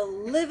would have a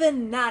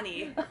live-in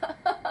nanny,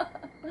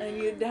 and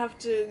you'd have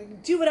to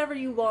do whatever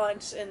you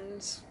want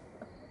and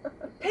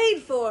paid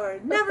for,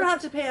 never have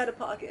to pay out of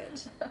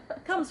pocket.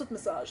 Comes with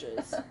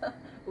massages.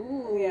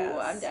 Ooh, yes.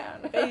 I'm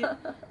down.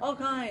 All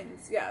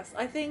kinds. Yes,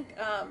 I think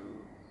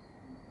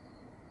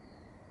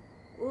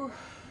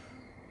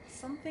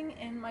something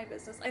in my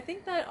business. I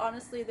think that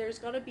honestly, there's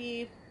got to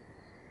be.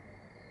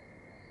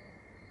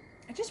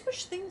 I just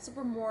wish things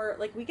were more,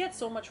 like, we get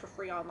so much for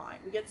free online.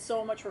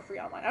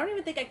 I don't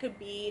even think I could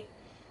be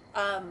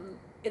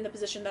in the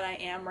position that I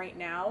am right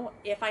now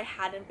if I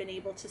hadn't been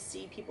able to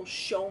see people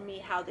show me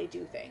how they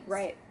do things.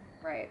 Right.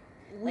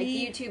 Like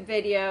YouTube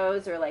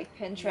videos or like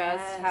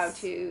Pinterest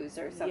how-tos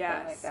or something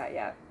like that,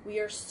 yeah. We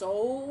are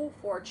so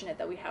fortunate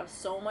that we have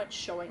so much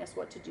showing us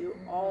what to do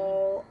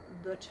all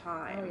the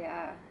time. Oh,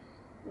 yeah.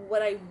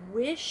 What I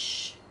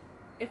wish,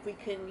 if we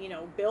can,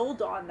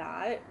 build on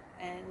that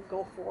and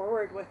go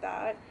forward with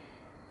that,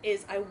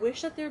 is I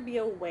wish that there'd be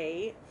a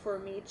way for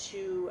me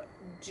to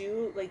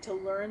to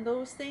learn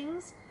those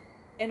things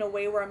in a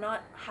way where I'm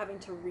not having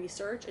to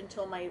research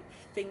until my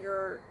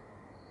fingers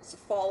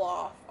fall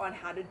off on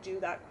how to do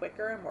that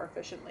quicker and more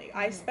efficiently.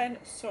 I spend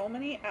so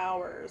many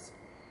hours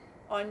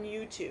on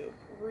YouTube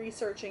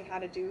researching how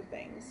to do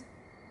things.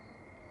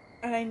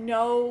 And I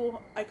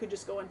know I could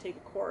just go and take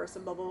a course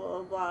and blah, blah,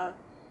 blah, blah,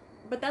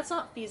 but that's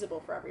not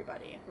feasible for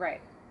everybody.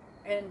 Right.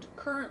 And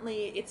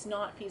currently, it's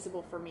not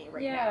feasible for me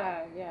right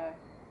now. Yeah.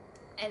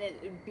 And it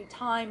would be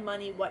time,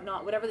 money,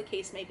 whatnot, whatever the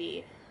case may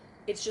be.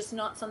 It's just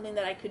not something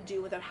that I could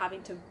do without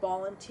having to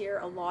volunteer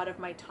a lot of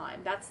my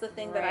time. That's the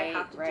thing that I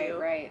have to do.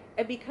 Right.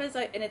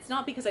 And it's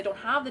not because I don't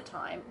have the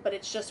time, but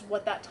it's just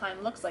what that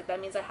time looks like.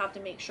 That means I have to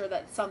make sure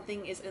that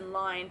something is in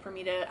line for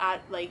me to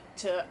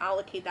to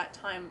allocate that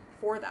time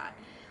for that.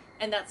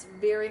 And that's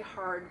very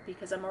hard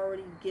because I'm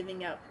already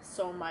giving up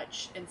so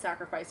much and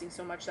sacrificing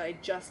so much that I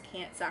just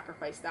can't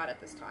sacrifice that at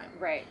this time.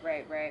 Right.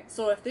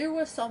 So if there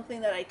was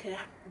something that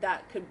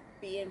that could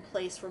be in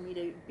place for me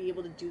to be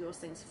able to do those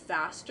things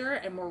faster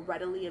and more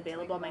readily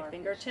available at my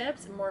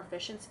fingertips and more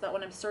efficient, so that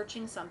when I'm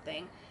searching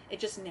something, it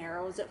just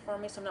narrows it for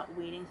me so I'm not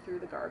wading through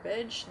the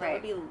garbage, that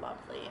would be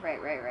lovely.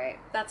 Right.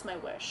 That's my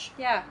wish.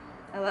 Yeah,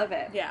 I love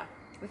it. Yeah.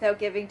 Without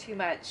giving too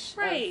much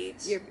of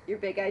your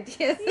big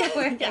ideas.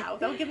 Yeah,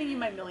 without giving you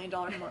my $1 million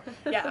more.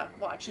 Yeah,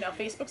 watch. Now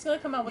Facebook's going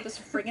to come out with this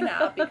friggin'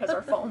 app because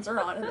our phones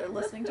are on and they're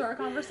listening to our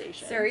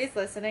conversation. Suri's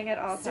listening at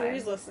all times.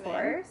 Suri's listening. Of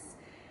course.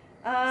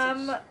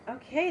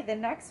 Okay, the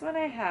next one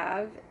I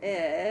have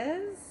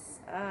is...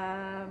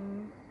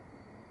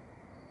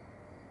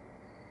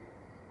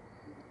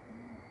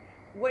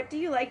 what do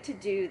you like to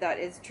do that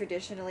is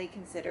traditionally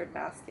considered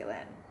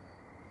masculine?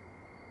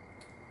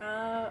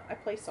 I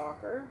play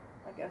soccer.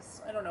 I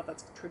guess, I don't know if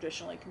that's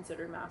traditionally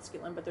considered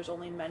masculine, but there's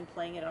only men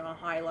playing it on a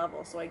high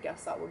level, so I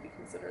guess that would be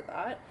considered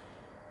that.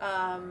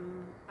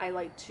 I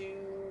like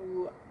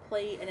to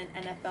play in an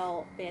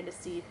NFL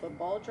fantasy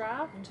football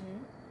draft.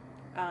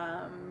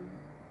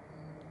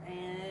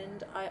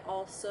 And I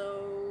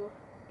also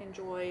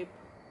enjoy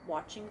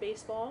watching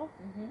baseball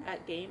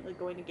at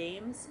going to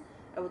games.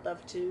 I would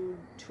love to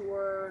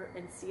tour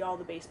and see all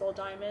the baseball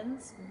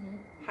diamonds.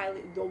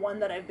 The one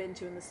that I've been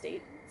to in the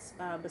States,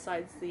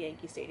 besides the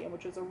Yankee Stadium,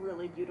 which was a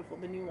really beautiful,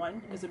 the new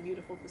one is a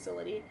beautiful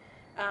facility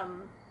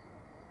and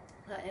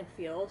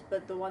field,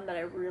 but the one that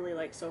I really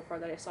liked so far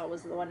that I saw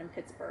was the one in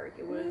Pittsburgh.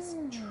 It was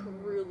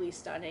truly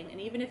stunning,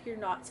 and even if you're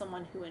not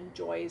someone who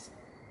enjoys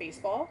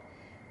baseball,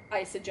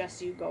 I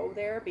suggest you go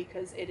there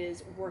because it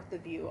is worth the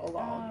view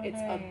alone. Oh, it's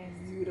nice.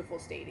 a beautiful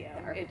stadium.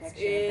 It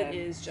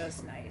is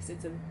just nice.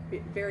 It's a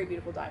very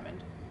beautiful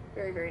diamond.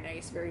 Very, very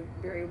nice. Very,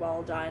 very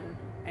well done.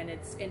 And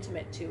it's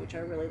intimate too, which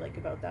I really like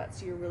about that.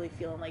 So you're really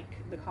feeling like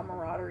the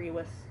camaraderie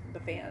with the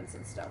fans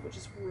and stuff, which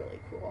is really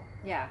cool.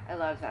 Yeah, I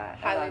love that.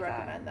 Highly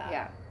recommend that.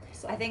 Yeah.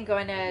 So. I think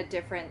going to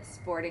different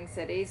sporting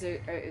cities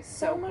is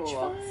so much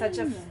cool. fun. Such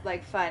a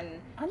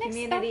fun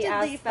community Unexpectedly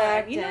aspect.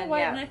 fun. You know what?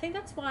 Yeah. And I think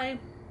that's why.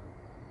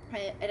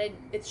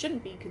 It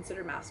shouldn't be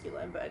considered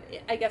masculine, but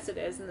I guess it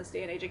is in this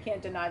day and age. I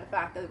can't deny the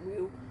fact that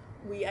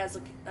we as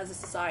a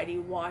society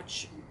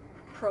watch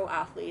pro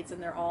athletes,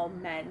 and they're all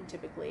men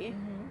typically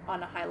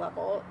on a high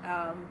level.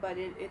 But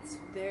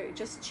they're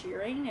just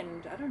cheering,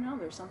 and I don't know.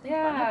 There's something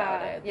fun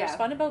about it. There's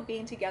fun about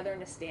being together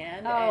in a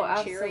stand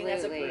and cheering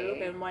as a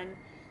group. And when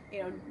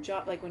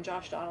when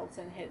Josh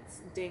Donaldson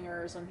hits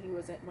dingers when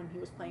he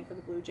was playing for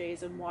the Blue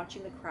Jays, and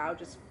watching the crowd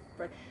just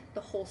the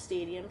whole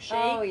stadium shake.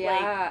 Oh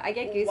yeah, I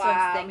get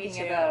goosebumps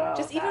thinking about all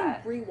just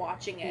that. Even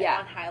rewatching it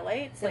on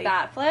highlights. The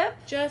bat flip.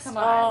 Come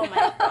on. Oh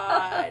my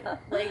god!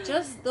 Like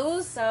just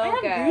those. I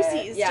have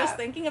goosies just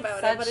thinking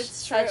about it. But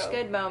it's true. Such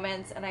good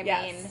moments, and I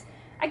mean,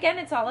 again,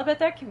 it's all about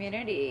their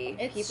community.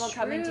 It's people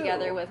coming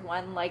together with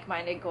one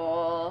like-minded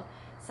goal.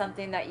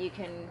 Something that you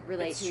can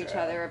relate to each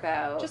other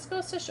about. Just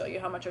goes to show you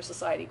how much our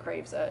society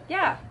craves it.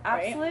 Yeah,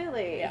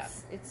 absolutely. Right? Yeah.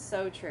 It's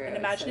so true. And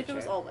imagine if it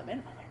was all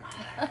women.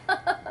 Oh my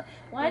god.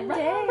 One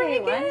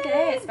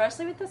day,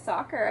 especially with the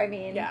soccer. I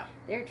mean,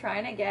 they're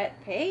trying to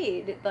get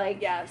paid.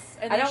 Like,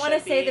 and I don't want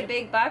to say the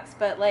big bucks,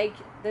 but like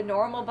the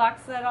normal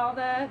bucks that all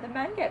the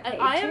men get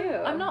paid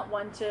too. I'm not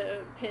one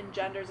to pin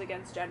genders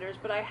against genders,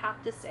 but I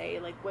have to say,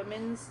 like,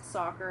 women's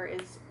soccer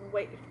is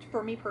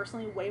for me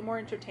personally, way more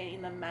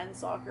entertaining than men's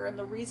soccer, and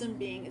the reason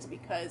being is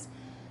because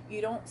you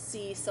don't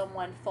see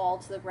someone fall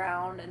to the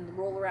ground and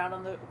roll around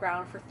on the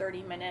ground for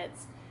 30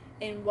 minutes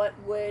in what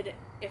would,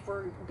 if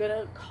we're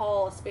gonna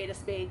call a spade,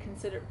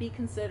 be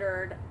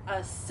considered a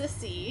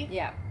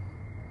sissy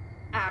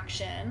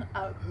action,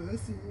 a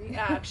pussy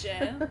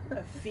action,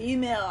 a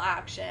female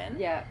action.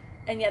 Yeah.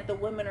 And yet the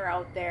women are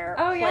out there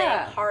playing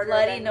harder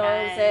bloody than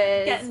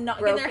noses, men,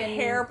 getting their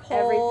hair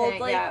pulled,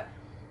 everything,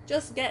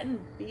 just getting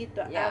beat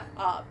the F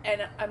up.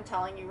 And I'm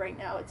telling you right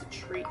now, it's a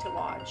treat to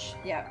watch.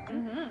 Yeah.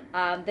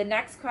 The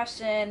next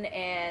question,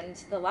 and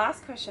the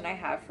last question I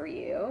have for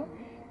you,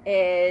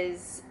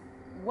 is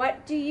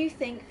what do you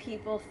think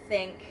people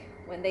think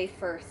when they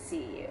first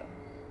see you?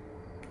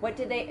 What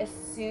do they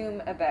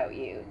assume about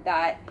you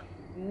that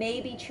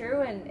may be true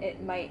and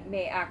it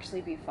may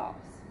actually be false?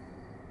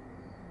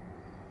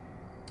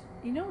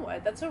 You know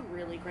what? That's a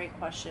really great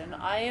question.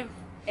 I have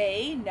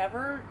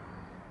never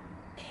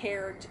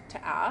cared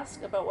to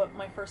ask about what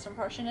my first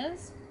impression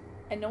is,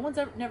 and no one's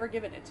never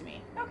given it to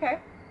me. Okay.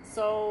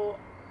 So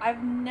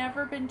I've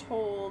never been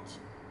told,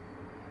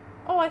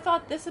 "Oh, I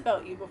thought this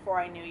about you before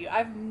I knew you."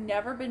 I've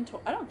never been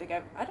told. I don't think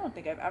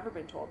I've ever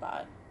been told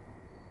that.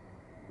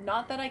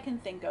 Not that I can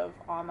think of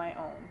on my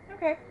own.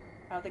 Okay.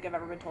 I don't think I've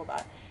ever been told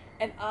that.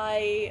 And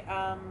I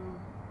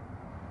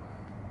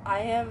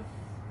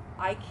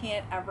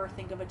can't ever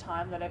think of a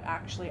time that I've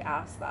actually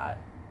asked that.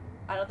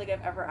 I don't think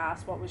I've ever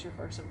asked, what was your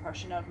first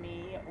impression of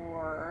me,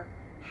 or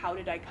how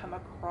did I come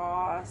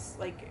across,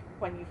 like,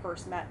 when you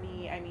first met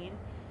me, I mean.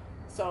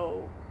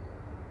 So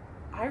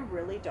I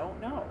really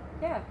don't know.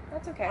 Yeah,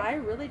 that's okay. I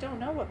really don't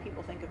know what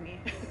people think of me.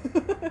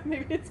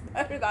 Maybe it's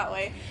better that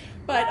way.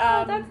 But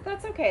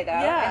that's okay though.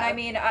 Yeah. And I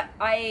mean,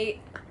 I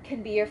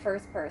can be your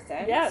first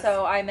person. Yes.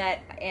 So I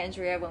met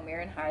Andrea when we were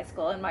in high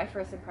school, and my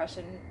first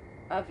impression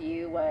of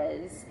you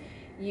was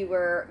you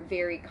were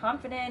very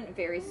confident,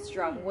 very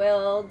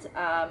strong-willed.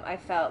 I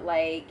felt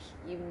like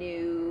you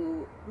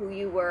knew who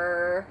you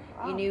were,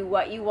 you knew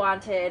what you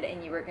wanted,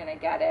 and you were going to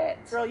get it.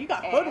 Girl, you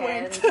got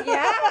hoodwinked.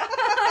 Yeah.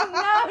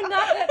 No,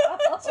 not at all.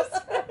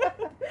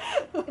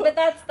 But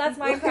that's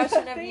my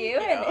impression of you,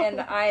 and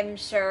I'm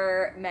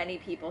sure many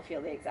people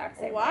feel the exact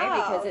same way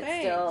because it's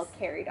still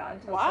carried on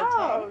till today.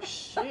 Wow,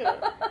 shoot.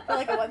 I feel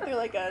like I went through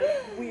like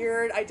a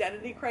weird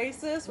identity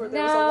crisis where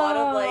there was a lot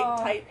of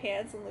like tight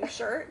pants and loose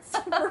shirts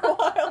for a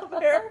while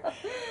there.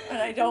 And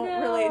I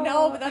don't really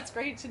know, but that's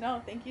great to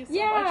know. Thank you so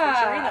much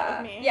for sharing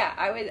that with me. Yeah,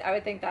 I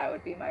would think that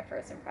would be my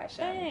first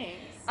impression.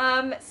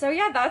 Thanks. So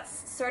yeah,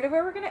 that's sort of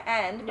where we're going to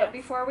end. But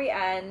before we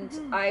end,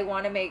 I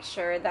want to make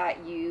sure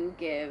that you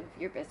give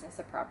your business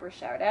a proper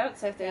shout out.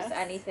 So if there's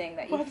anything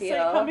that you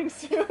Website coming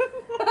soon.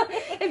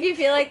 if you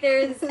feel like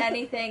there's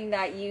anything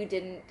that you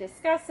didn't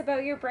discuss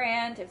about your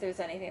brand, if there's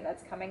anything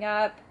that's coming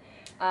up,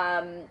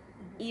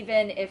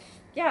 even if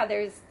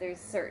there's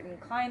certain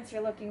clients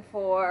you're looking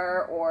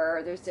for,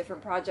 or there's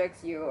different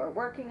projects you are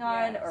working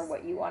on, or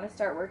what you want to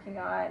start working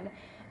on,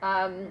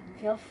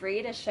 feel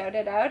free to shout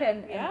it out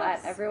and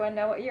let everyone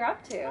know what you're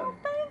up to. Oh,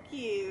 thank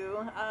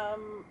you.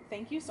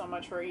 Thank you so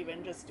much for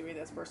even just doing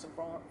this first and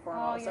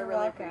foremost. I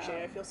really appreciate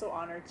it. I feel so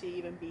honored to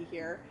even be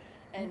here.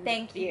 And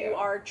thank you. You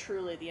are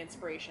truly the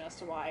inspiration as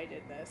to why I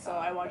did this. So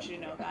I want you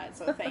to know that.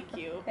 So thank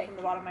you from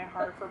the bottom of my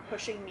heart for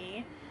pushing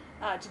me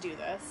to do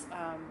this.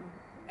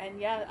 And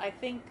yeah, I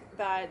think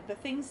that the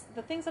things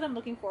that I'm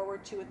looking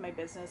forward to with my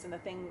business, and the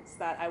things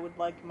that I would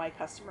like my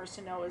customers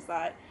to know, is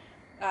that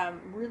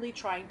really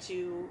trying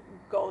to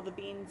go the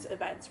beans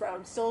events route.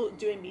 I'm still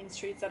doing beans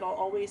treats, that'll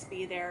always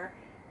be there,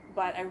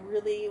 but I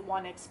really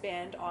want to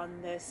expand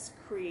on this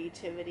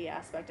creativity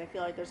aspect. I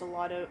feel like there's a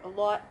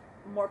lot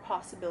more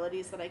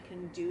possibilities that I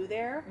can do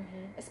there,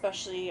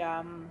 especially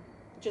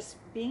just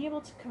being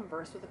able to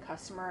converse with a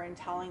customer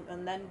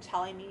and then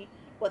telling me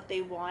what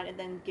they want, and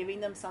then giving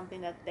them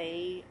something that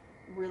they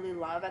really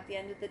love at the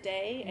end of the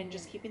day, and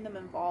just keeping them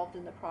involved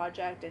in the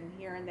project, and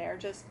here and there,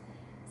 just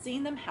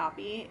seeing them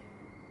happy.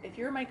 If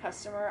you're my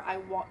customer, I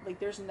want,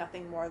 there's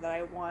nothing more that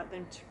I want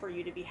than for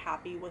you to be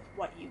happy with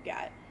what you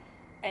get.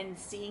 And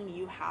seeing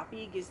you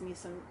happy gives me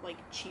some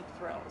cheap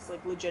thrills,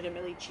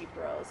 legitimately cheap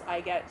thrills.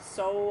 I get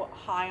so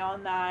high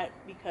on that,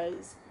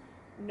 because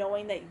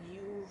knowing that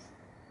you've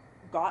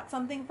got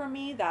something from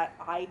me that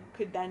I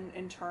could then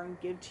in turn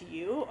give to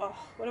you, oh,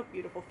 what a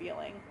beautiful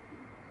feeling.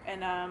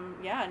 And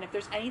and if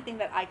there's anything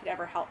that I could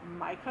ever help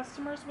my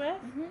customers with,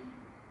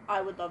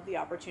 I would love the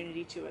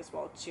opportunity to as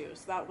well too.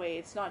 So that way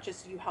it's not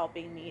just you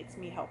helping me, it's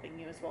me helping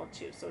you as well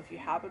too. So if you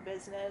have a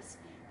business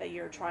that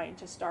you're trying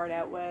to start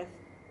out with,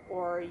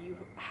 or you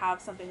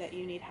have something that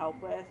you need help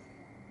with,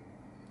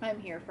 I'm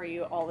here for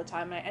you all the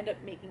time. And I end up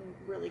making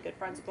really good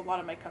friends with a lot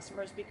of my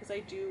customers, because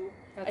I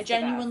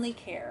genuinely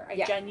care. I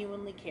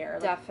genuinely care.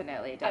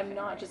 Definitely. I'm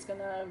not just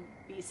gonna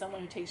be someone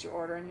who takes your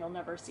order and you'll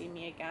never see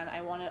me again.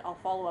 I'll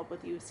follow up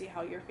with you, see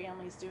how your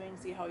family's doing,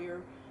 see how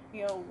you're,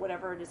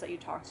 whatever it is that you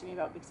talk to me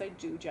about, because I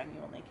do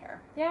genuinely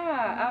care.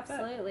 Yeah,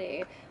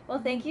 absolutely. Well,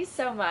 thank you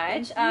so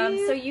much. Thank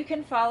you. So you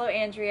can follow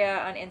Andrea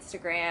on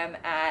Instagram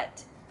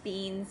at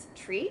Beans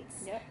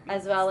Treats,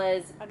 as well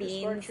as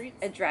Beans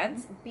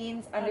Adrents,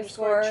 Beans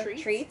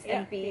 _ treats,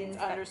 and Beans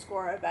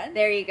 _ event.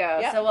 There you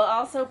go. So we'll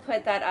also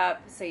put that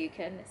up so you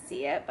can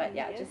see it, but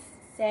just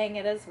saying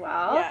it as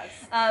well.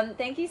 Yes.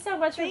 Thank you so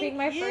much for being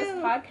my first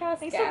podcast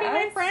Thanks guest. for being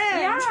my friend.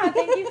 Yeah,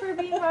 thank you for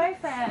being my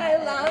friend.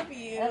 I love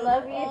you. I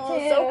love you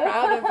too. So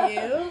proud of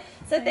you.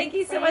 So thank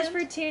you so much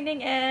for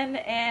tuning in,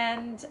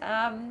 and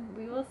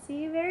we will see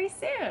you very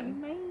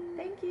soon. Bye.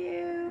 Thank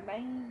you.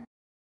 Bye.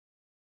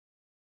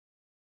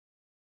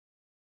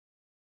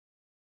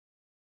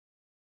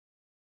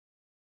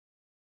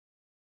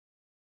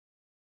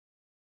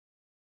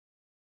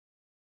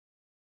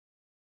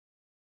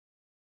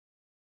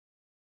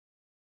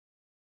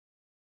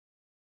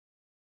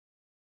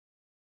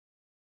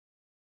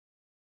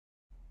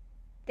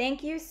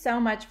 Thank you so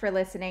much for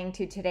listening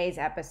to today's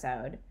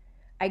episode.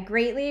 I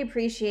greatly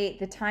appreciate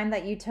the time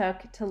that you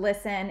took to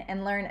listen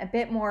and learn a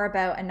bit more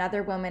about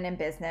another woman in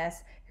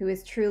business who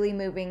is truly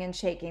moving and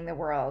shaking the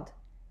world.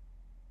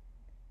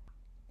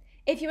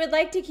 If you would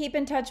like to keep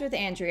in touch with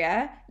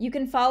Andrea, you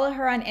can follow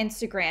her on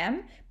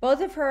Instagram.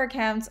 Both of her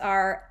accounts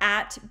are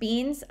at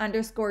beans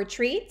 _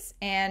 treats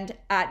and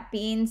at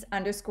beans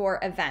 _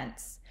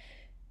 events.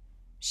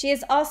 She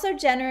has also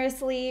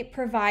generously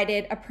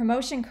provided a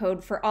promotion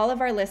code for all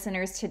of our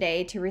listeners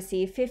today to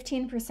receive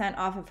 15%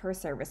 off of her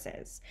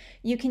services.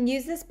 You can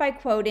use this by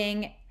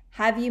quoting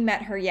 "Have You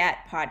Met Her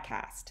Yet?"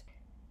 podcast.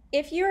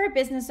 If you're a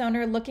business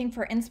owner looking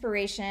for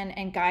inspiration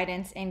and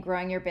guidance in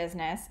growing your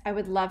business, I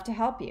would love to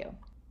help you.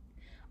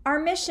 Our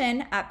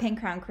mission at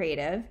Pink Crown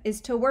Creative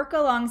is to work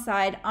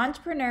alongside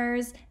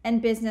entrepreneurs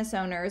and business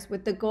owners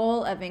with the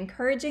goal of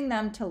encouraging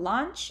them to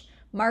launch,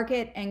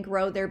 market, and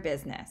grow their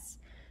business.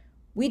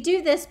 We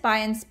do this by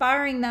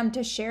inspiring them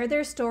to share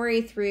their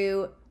story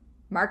through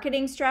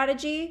marketing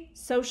strategy,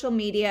 social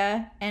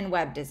media, and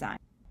web design.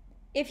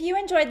 If you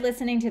enjoyed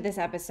listening to this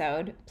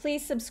episode,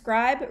 please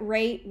subscribe,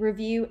 rate,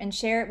 review, and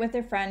share it with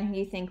a friend who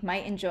you think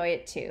might enjoy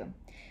it too.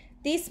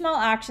 These small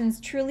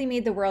actions truly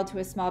mean the world to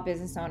a small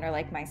business owner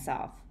like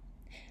myself.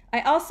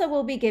 I also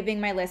will be giving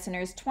my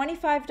listeners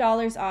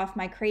 $25 off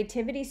my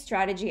Creativity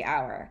Strategy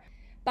Hour.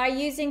 By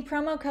using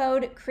promo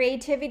code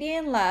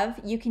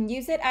CreativityAndLove, you can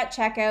use it at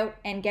checkout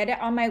and get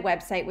it on my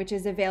website, which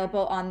is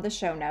available on the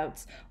show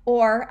notes,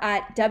 or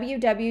at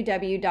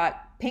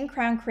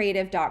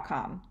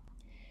www.pinkcrowncreative.com.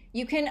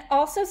 You can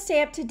also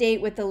stay up to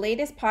date with the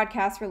latest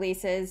podcast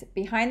releases,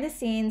 behind the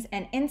scenes,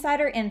 and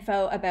insider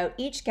info about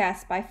each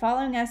guest by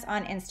following us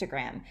on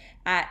Instagram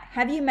at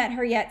Have You Met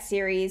Her Yet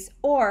series,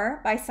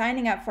 or by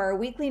signing up for our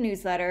weekly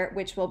newsletter,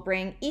 which will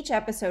bring each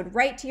episode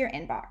right to your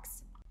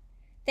inbox.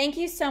 Thank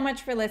you so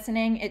much for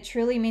listening. It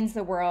truly means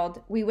the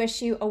world. We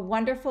wish you a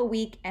wonderful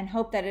week and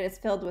hope that it is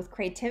filled with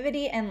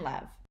creativity and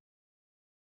love.